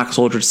up. LaMarcus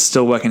Aldridge is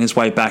still working his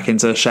way back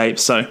into shape,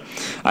 so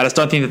I just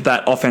don't think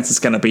that offense is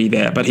going to be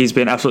there. But he's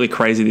been absolutely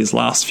crazy these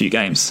last few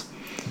games.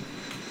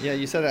 Yeah,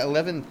 you said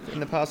 11 in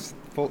the past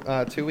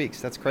 2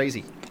 weeks. That's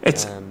crazy.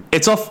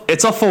 It's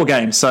off 4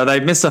 games, so they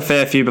missed a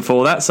fair few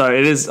before that. So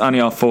it is only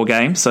off 4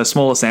 games, so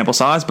smaller sample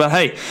size. But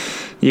hey,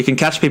 you can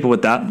catch people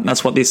with that.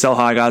 That's what these sell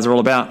high guys are all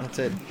about. That's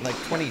it. Like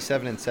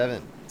 27 and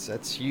 7.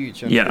 That's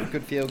huge.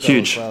 Good field goal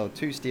huge. As well.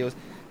 2 steals.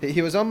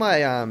 He was on my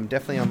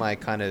definitely on my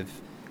kind of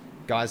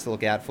guys to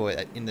look out for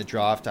in the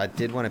draft. I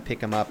did want to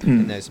pick him up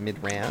in those mid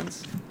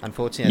rounds.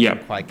 Unfortunately, I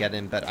didn't quite get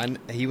him, but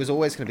he was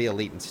always going to be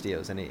elite in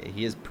steals, and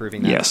he is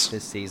proving that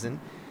this season.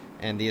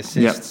 And the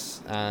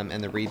assists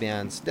and the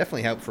rebounds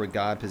definitely help for a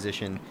guard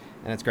position,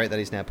 and it's great that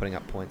he's now putting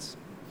up points.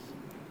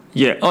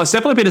 Yeah, it's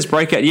definitely been his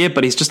breakout year,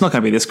 but he's just not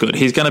going to be this good.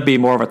 He's going to be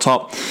more of a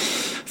top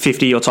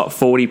 50 or top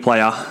 40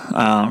 player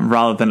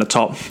rather than a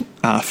top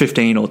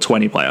 15 or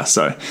 20 player.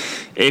 So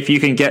if you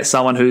can get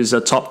someone who's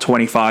a top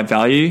 25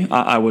 value,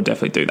 I would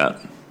definitely do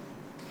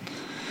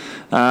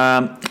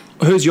that.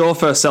 Who's your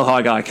first sell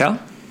high guy, Cal?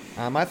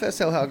 My first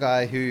sell high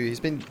guy who's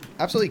been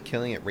absolutely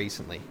killing it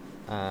recently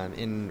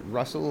in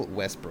Russell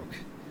Westbrook.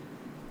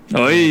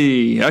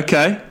 Oi,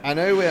 okay. I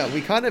know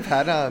we kind of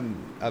had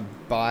a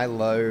buy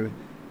low.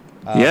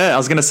 I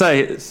was going to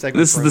say this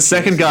is the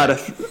second guy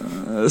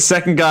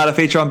to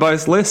feature on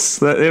both lists.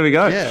 There we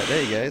go. Yeah,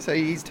 there you go. So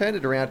he's turned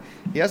it around.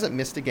 He hasn't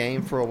missed a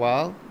game for a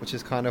while, which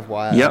is kind of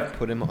why I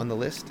put him on the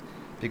list,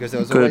 because there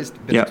was always a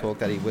bit of talk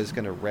that he was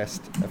going to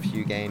rest a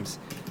few games,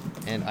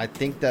 and I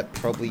think that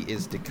probably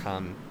is to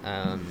come.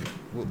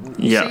 We'll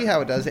see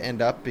how it does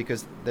end up,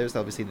 because there's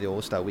obviously the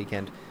All-Star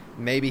weekend.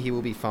 Maybe he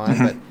will be fine,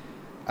 but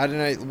I don't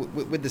know.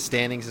 With the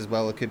standings as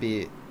well, it could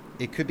be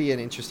an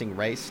interesting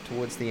race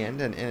towards the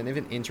end, and if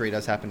an injury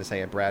does happen to,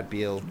 say, a Brad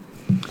Beal,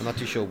 I'm not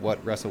too sure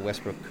what Russell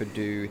Westbrook could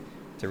do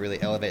to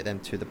really elevate them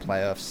to the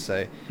playoffs.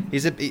 So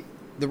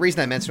the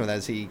reason I mentioned all that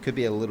is he could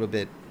be a little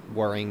bit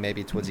worrying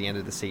maybe towards the end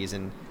of the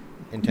season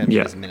in terms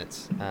of his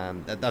minutes.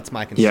 That's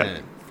my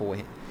concern for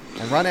him.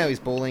 And right now he's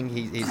balling.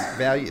 His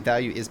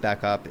value is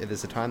back up. If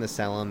there's a time to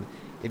sell him,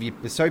 if you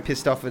were so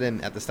pissed off with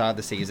him at the start of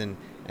the season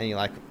and you're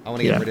like, I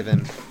want to get rid of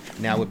him,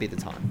 now would be the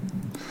time.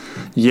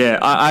 Yeah,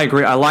 I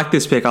agree. I like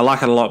this pick. I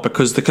like it a lot,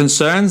 because the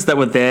concerns that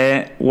were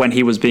there when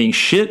he was being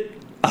shit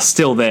are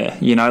still there.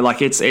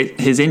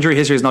 His injury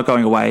history is not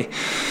going away.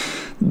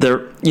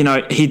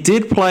 He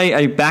did play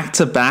a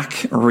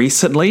back-to-back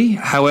recently.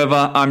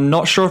 However, I'm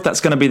not sure if that's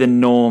going to be the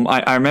norm.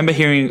 I remember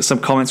hearing some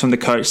comments from the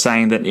coach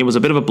saying that it was a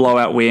bit of a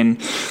blowout win.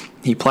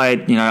 He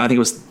played, I think it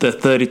was the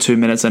 32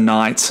 minutes a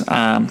night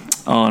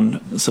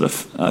on sort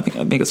of, I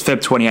think it's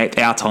Feb 28th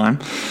our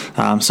time,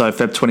 so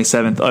Feb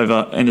 27th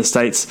over in the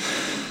States.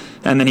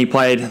 And then he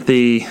played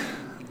the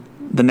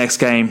next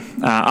game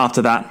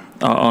after that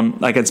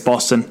against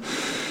Boston.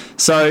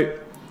 So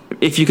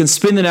if you can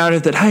spin the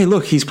narrative that, hey,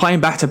 look, he's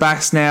playing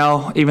back-to-backs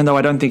now, even though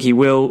I don't think he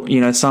will,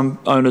 some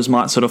owners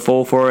might sort of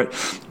fall for it.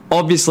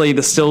 Obviously,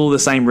 there's still the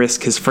same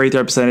risk. His free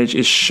throw percentage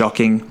is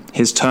shocking.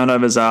 His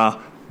turnovers are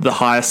the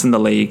highest in the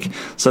league.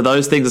 So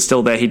those things are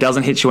still there. He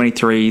doesn't hit you any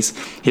threes.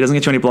 He doesn't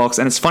get you any blocks.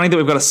 And it's funny that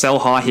we've got a sell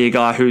high here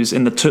guy who's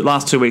in the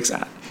last 2 weeks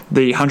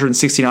the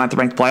 169th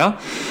ranked player.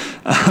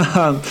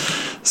 I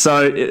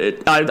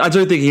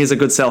do think he is a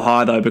good sell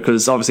high, though,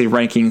 because obviously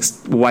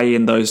rankings weigh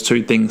in those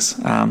two things,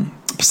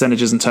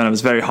 percentages and turnovers,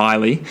 very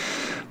highly.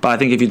 But I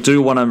think if you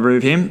do want to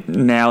move him,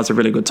 now is a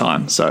really good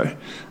time. So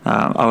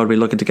I would be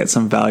looking to get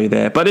some value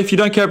there. But if you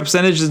don't care about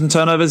percentages and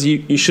turnovers,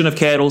 you shouldn't have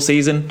cared all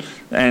season,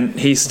 and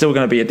he's still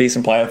going to be a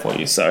decent player for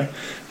you. So,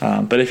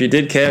 but if you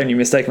did care and you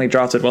mistakenly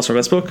drafted Russell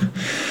Westbrook,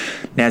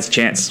 now's a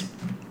chance.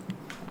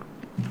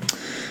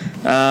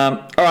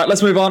 All right,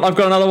 let's move on. I've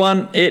got another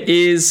one. It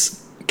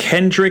is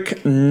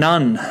Kendrick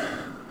Nunn. A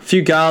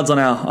few guards on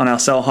our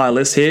sell high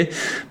list here,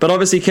 but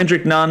obviously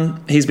Kendrick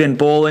Nunn, he's been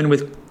balling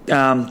with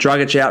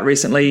Dragic out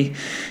recently.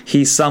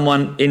 He's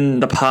someone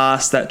in the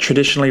past that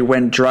traditionally,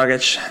 when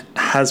Dragic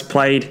has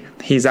played,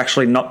 he's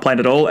actually not played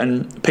at all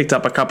and picked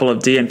up a couple of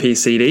DNP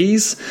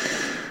CDs.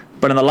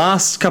 But in the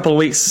last couple of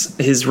weeks,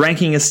 his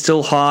ranking is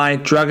still high.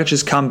 Dragic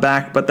has come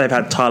back, but they've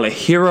had Tyler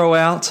Hero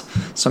out.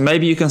 So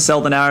maybe you can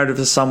sell the narrative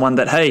to someone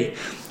that, hey,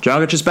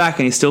 Dragic is back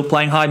and he's still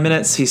playing high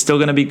minutes. He's still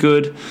going to be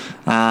good,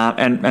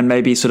 and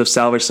maybe sort of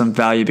salvage some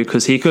value,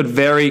 because he could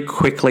very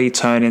quickly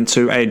turn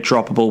into a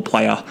droppable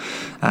player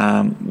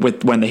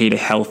when the Heat are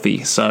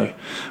healthy. So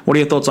what are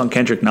your thoughts on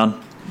Kendrick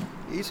Nunn?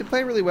 He's been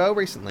playing really well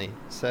recently.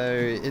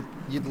 So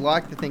you'd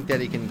like to think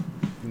that he can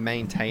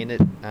maintain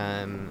it.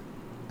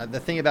 The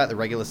thing about the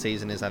regular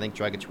season is I think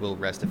Dragic will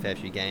rest a fair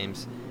few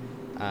games.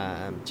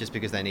 just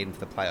because they need him for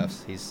the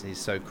playoffs. He's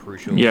so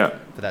crucial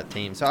for that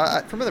team.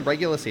 So from the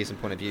regular season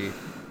point of view,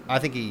 I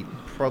think he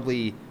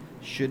probably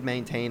should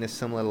maintain a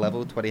similar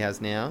level to what he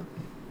has now.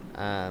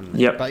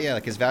 But yeah,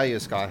 like his value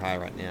is sky high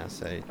right now.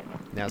 So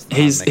now's the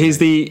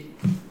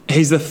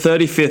he's the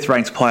 35th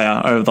ranked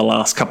player over the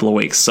last couple of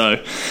weeks.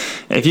 So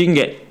if you can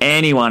get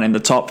anyone in the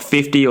top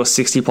 50 or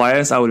 60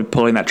 players, I would be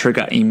pulling that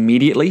trigger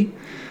immediately.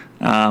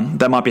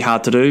 That might be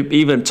hard to do.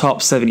 Even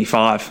top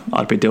 75,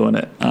 I'd be doing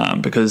it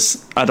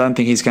because I don't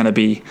think he's going to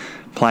be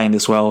playing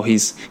this well.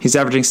 He's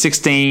averaging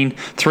 16,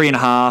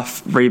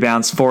 3.5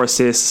 rebounds, 4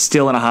 assists,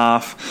 steal and a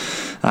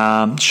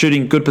half,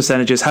 shooting good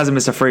percentages, hasn't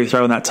missed a free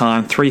throw in that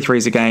time, 3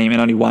 threes a game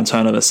and only 1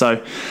 turnover.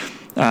 So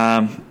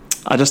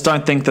I just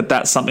don't think that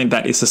that's something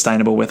that is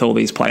sustainable with all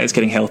these players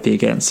getting healthy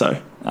again.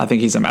 So I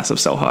think he's a massive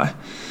sell high.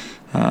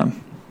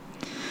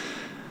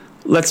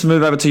 Let's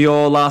move over to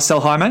your last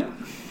sell high, mate.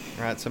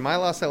 All right, so my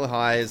last sell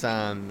high is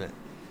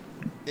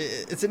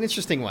it's an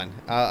interesting one.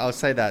 I'll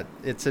say that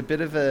it's a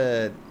bit of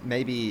a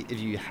maybe if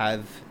you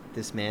have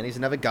this man, he's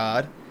another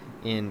guard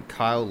in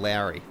Kyle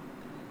Lowry,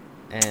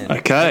 and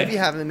if you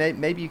have him,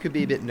 maybe you could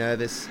be a bit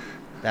nervous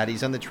that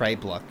he's on the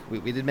trade block.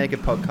 We did make a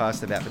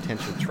podcast about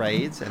potential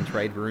trades and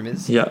trade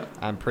rumors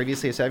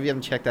previously, so if you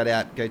haven't checked that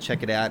out, go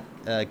check it out,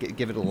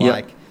 give it a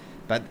like.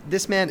 But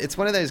this man, it's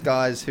one of those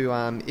guys who,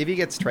 if he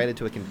gets traded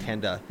to a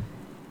contender,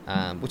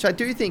 which I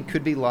do think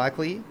could be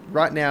likely.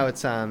 Right now,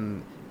 it's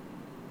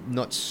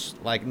not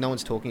like no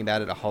one's talking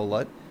about it a whole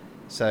lot.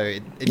 So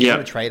if you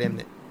want to trade him,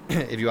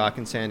 if you are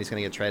concerned he's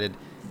going to get traded,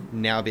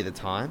 now would be the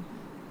time.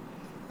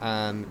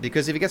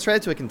 Because if he gets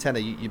traded to a contender,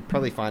 you'd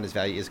probably find his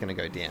value is going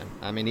to go down.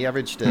 I mean, he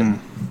averaged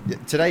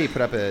today. He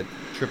put up a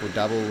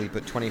triple-double. He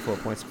put 24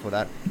 points before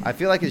that. I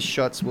feel like his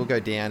shots will go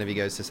down if he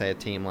goes to, say, a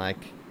team like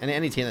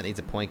any team that needs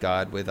a point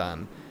guard with I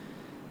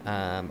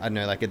don't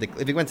know, like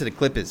if he went to the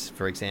Clippers,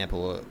 for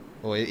example,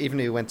 or even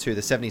if he went to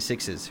the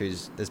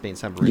 76ers, there's been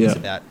some rumors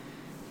about.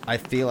 I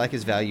feel like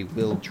his value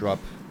will drop,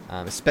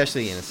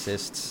 especially in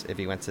assists if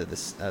he went to the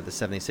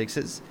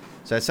 76ers.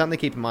 So it's something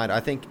to keep in mind. I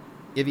think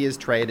if he is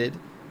traded,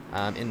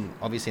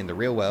 obviously in the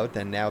real world,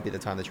 then now would be the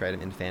time to trade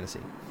him in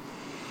fantasy.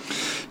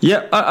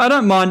 Yeah, I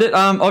don't mind it.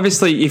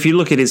 Obviously, if you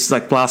look at his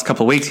last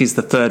couple of weeks, he's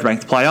the 3rd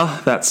ranked player.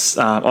 That's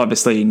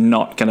obviously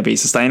not going to be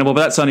sustainable,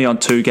 but that's only on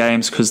 2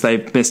 games because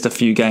they've missed a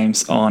few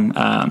games on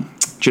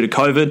due to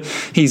COVID.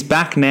 He's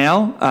back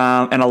now,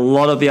 and a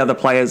lot of the other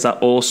players are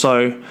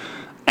also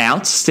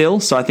out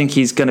still. So I think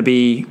he's going to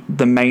be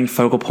the main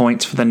focal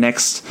point for the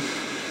next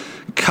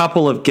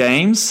couple of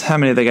games. How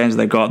many of the games have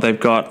they got? They've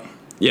got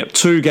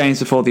 2 games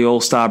before the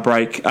All-Star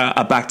break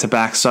are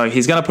back-to-back. So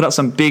he's going to put up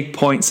some big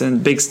points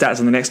and big stats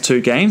in the next 2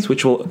 games,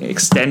 which will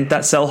extend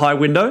that sell-high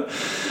window.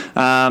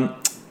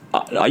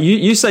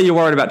 You say you're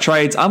worried about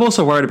trades. I'm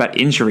also worried about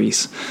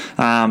injuries.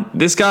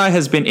 This guy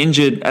has been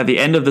injured at the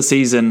end of the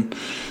season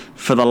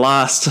for the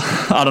last,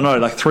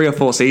 3 or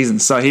 4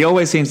 seasons. So he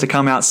always seems to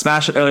come out,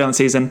 smash it early on the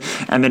season,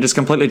 and then just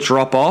completely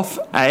drop off,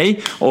 A,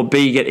 or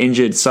B, get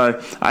injured.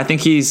 So I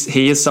think he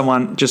is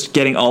someone just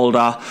getting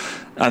older.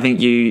 I think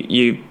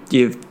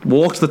you've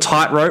walked the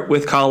tightrope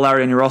with Kyle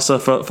Lowry on your roster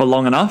for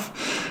long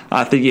enough.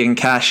 I think you can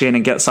cash in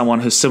and get someone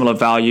who's similar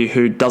value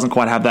who doesn't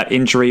quite have that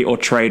injury or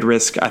trade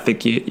risk. I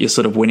think you're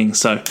sort of winning.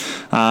 So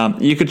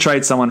you could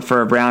trade someone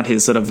for around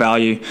his sort of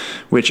value,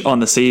 which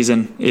on the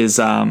season is,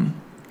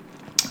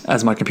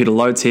 as my computer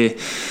loads here,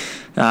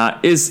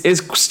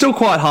 is still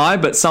quite high,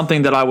 but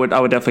something that I would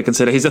definitely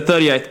consider. He's a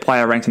 38th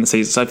player ranked in the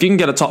season. So if you can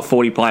get a top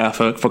 40 player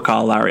for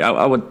Kyle Lowry,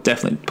 I would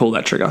definitely pull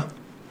that trigger.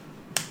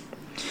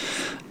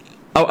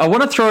 I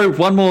want to throw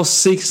one more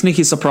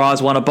sneaky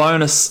surprise one, a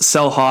bonus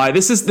sell high.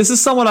 This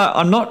is someone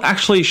I'm not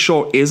actually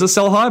sure is a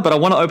sell high, but I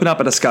want to open up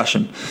a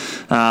discussion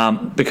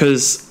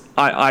because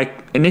I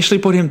initially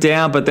put him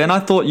down, but then I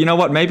thought, you know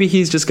what, maybe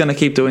he's just going to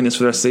keep doing this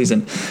for the rest of the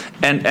season.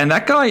 And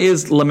that guy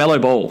is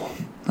LaMelo Ball.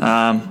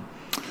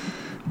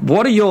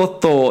 What are your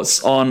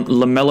thoughts on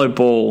LaMelo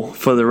Ball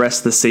for the rest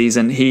of the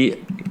season?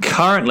 He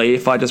currently,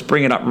 if I just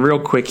bring it up real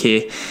quick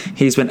here,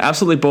 he's been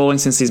absolutely balling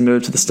since he's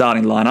moved to the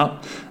starting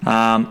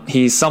lineup.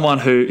 He's someone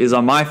who is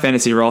on my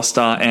fantasy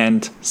roster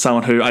and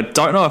someone who I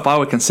don't know if I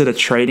would consider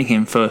trading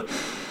him for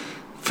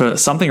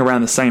something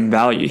around the same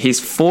value.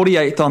 He's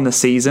 48th on the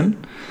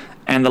season,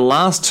 and the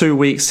last 2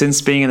 weeks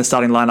since being in the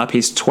starting lineup,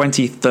 he's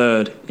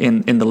 23rd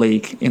in the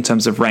league in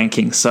terms of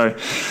ranking. So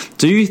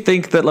do you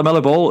think that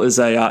LaMelo Ball is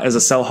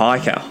a sell high,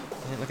 Cal?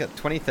 Yeah, look at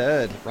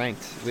 23rd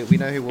ranked. We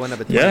know who wore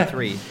number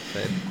 23. Yeah.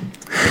 But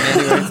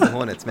maybe owns the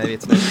Hornets. Maybe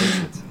it's no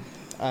secret.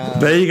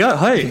 There you go.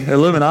 Hey,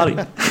 Illuminati.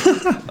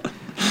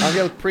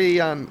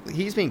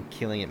 He's been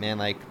killing it, man.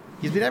 Like,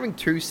 he's been having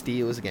 2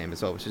 steals a game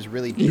as well, which has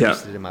really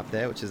boosted him up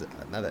there, which is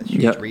another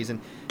huge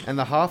reason. And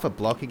the half a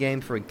block a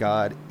game for a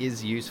guard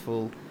is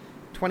useful.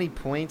 20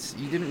 points.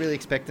 You didn't really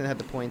expect him to have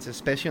the points,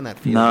 especially on that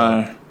field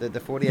goal. The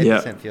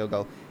 48% field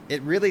goal.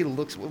 It really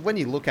looks, when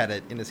you look at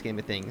it in the scheme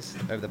of things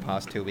over the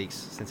past 2 weeks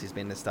since he's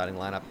been in the starting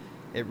lineup,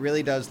 it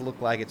really does look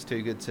like it's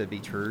too good to be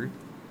true.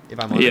 If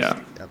I'm honest,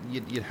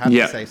 you'd have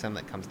to say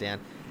something that comes down.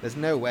 There's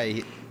no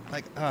way.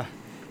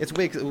 it's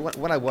weird 'cause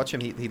when I watch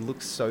him, he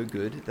looks so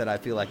good that I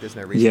feel like there's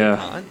no reason he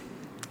can't.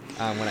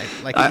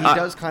 He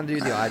does kind of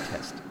do the eye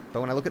test,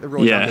 but when I look at the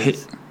raw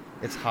numbers,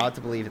 it's hard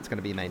to believe it's going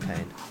to be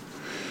maintained.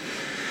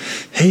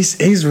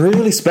 He's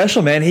really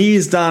special, man.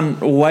 He's done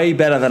way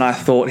better than I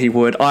thought he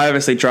would. I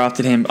obviously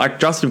drafted him. I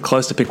drafted him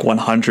close to pick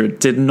 100.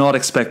 Did not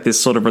expect this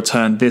sort of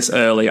return this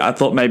early. I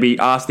thought maybe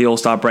after the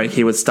All-Star break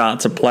he would start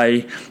to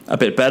play a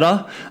bit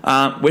better,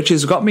 which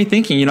has got me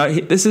thinking,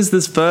 this is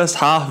this first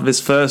half of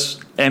his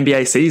first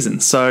NBA season.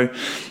 So,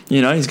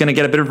 he's going to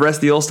get a bit of rest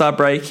of the All-Star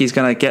break. He's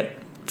going to get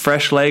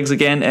fresh legs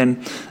again, and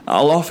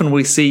often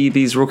we see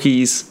these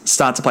rookies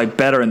start to play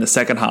better in the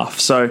second half.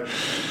 So,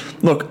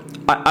 look,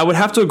 I would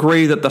have to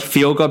agree that the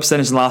field goal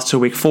percentage in the last 2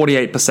 weeks,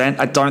 48%,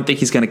 I don't think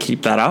he's going to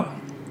keep that up.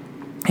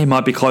 He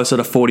might be closer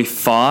to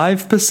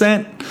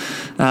 45%,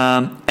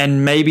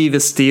 and maybe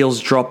the steals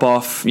drop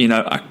off,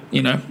 a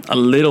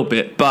little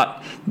bit,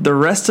 but the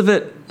rest of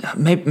it,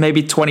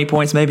 maybe 20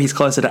 points, maybe he's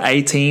closer to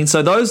 18.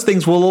 So those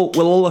things will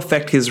all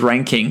affect his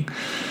ranking.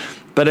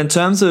 But in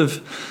terms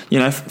of,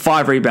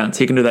 5 rebounds,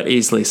 he can do that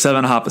easily.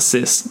 7.5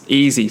 assists,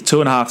 easy.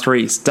 2.5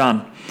 threes,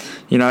 done.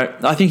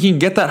 I think he can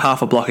get that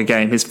half a block a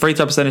game. His free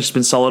throw percentage has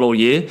been solid all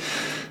year.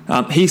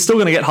 He's still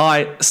going to get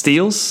high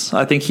steals.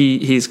 I think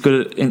he's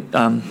good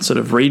at sort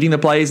of reading the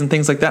plays and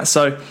things like that.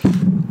 So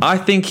I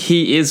think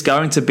he is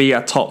going to be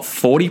a top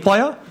 40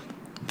 player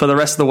for the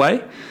rest of the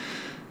way.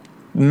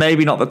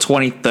 Maybe not the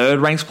 23rd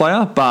ranked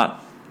player, but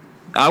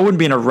I wouldn't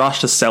be in a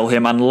rush to sell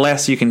him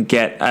unless you can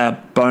get a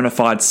bona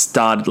fide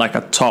stud, like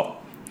a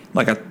top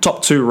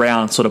 2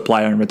 round sort of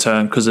player in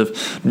return because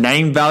of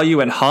name value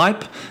and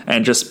hype,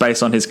 and just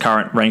based on his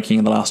current ranking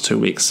in the last 2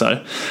 weeks.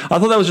 So I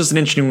thought that was just an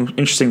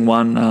interesting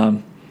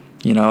one.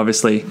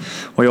 Obviously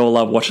we all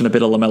love watching a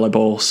bit of LaMelo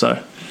Ball.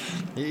 So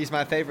he's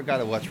my favorite guy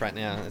to watch right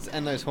now,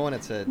 and those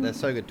Hornets they're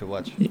so good to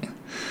watch. Yeah.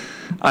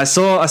 I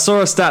saw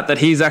a stat that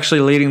he's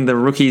actually leading the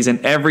rookies in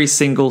every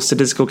single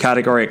statistical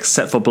category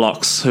except for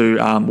blocks, who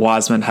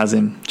Wiseman has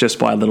him just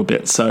by a little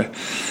bit. So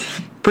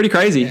pretty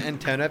crazy.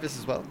 And turnovers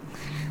as well.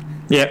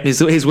 Yeah,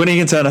 he's winning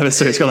in turnovers,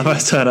 so he's got the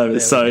most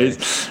turnovers. So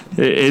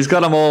he's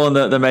got them all in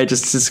the major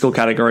statistical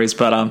categories.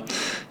 But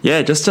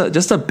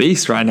just a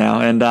beast right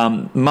now,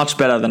 and much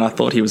better than I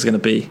thought he was going to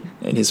be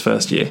in his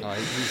first year. Oh,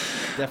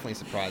 he's definitely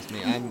surprised me.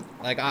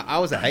 I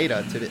was a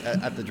hater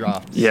at the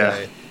draft. Yeah.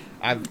 So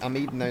I'm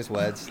eating those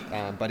words,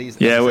 but he's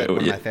one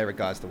of my favorite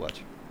guys to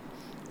watch.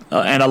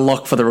 And a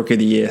lock for the Rookie of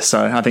the Year.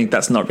 So I think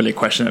that's not really a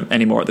question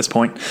anymore at this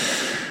point.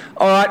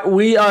 All right,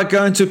 we are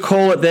going to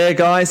call it there,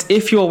 guys.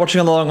 If you're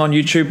watching along on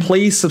YouTube,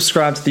 please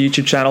subscribe to the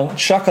YouTube channel.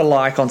 Chuck a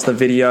like onto the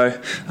video.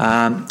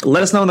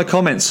 Let us know in the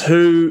comments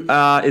who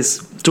is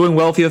doing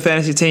well for your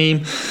fantasy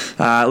team.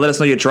 Let us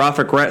know your draft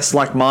regrets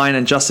like mine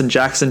and Justin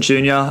Jackson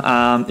Jr.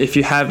 If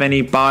you have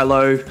any buy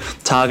low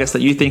targets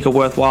that you think are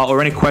worthwhile,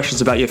 or any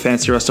questions about your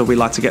fantasy roster, we'd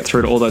like to get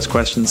through to all those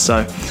questions.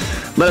 So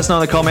let us know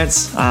in the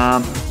comments,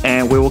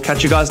 and we will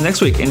catch you guys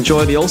next week.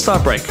 Enjoy the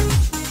All-Star break.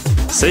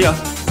 See ya.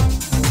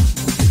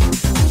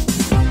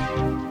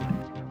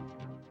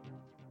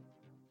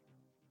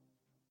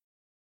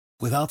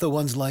 Without the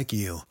ones like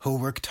you, who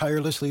work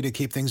tirelessly to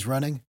keep things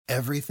running,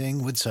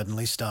 everything would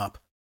suddenly stop.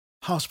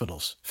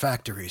 Hospitals,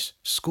 factories,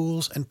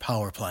 schools, and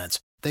power plants,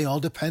 they all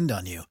depend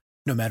on you.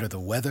 No matter the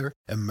weather,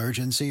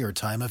 emergency, or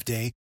time of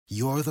day,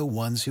 you're the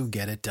ones who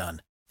get it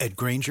done. At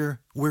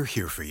Grainger, we're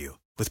here for you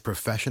with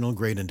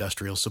professional-grade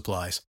industrial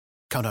supplies.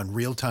 Count on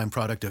real-time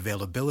product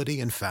availability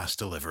and fast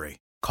delivery.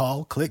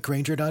 Call,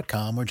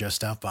 clickgrainger.com, or just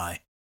stop by.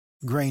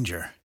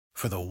 Grainger,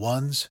 for the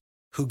ones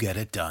who get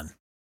it done.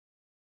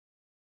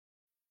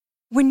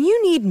 When you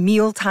need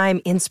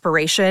mealtime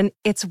inspiration,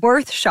 it's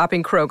worth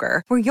shopping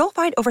Kroger, where you'll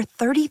find over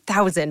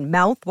 30,000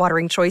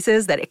 mouth-watering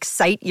choices that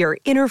excite your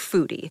inner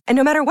foodie. And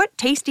no matter what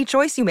tasty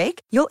choice you make,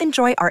 you'll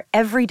enjoy our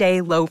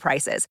everyday low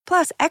prices,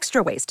 plus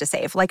extra ways to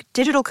save, like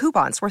digital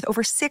coupons worth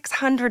over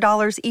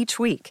 $600 each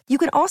week. You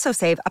can also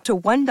save up to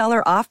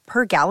 $1 off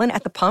per gallon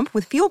at the pump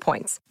with fuel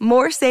points.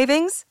 More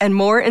savings and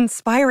more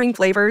inspiring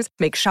flavors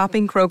make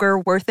shopping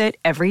Kroger worth it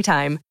every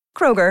time.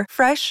 Kroger,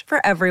 fresh for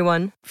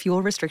everyone.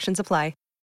 Fuel restrictions apply.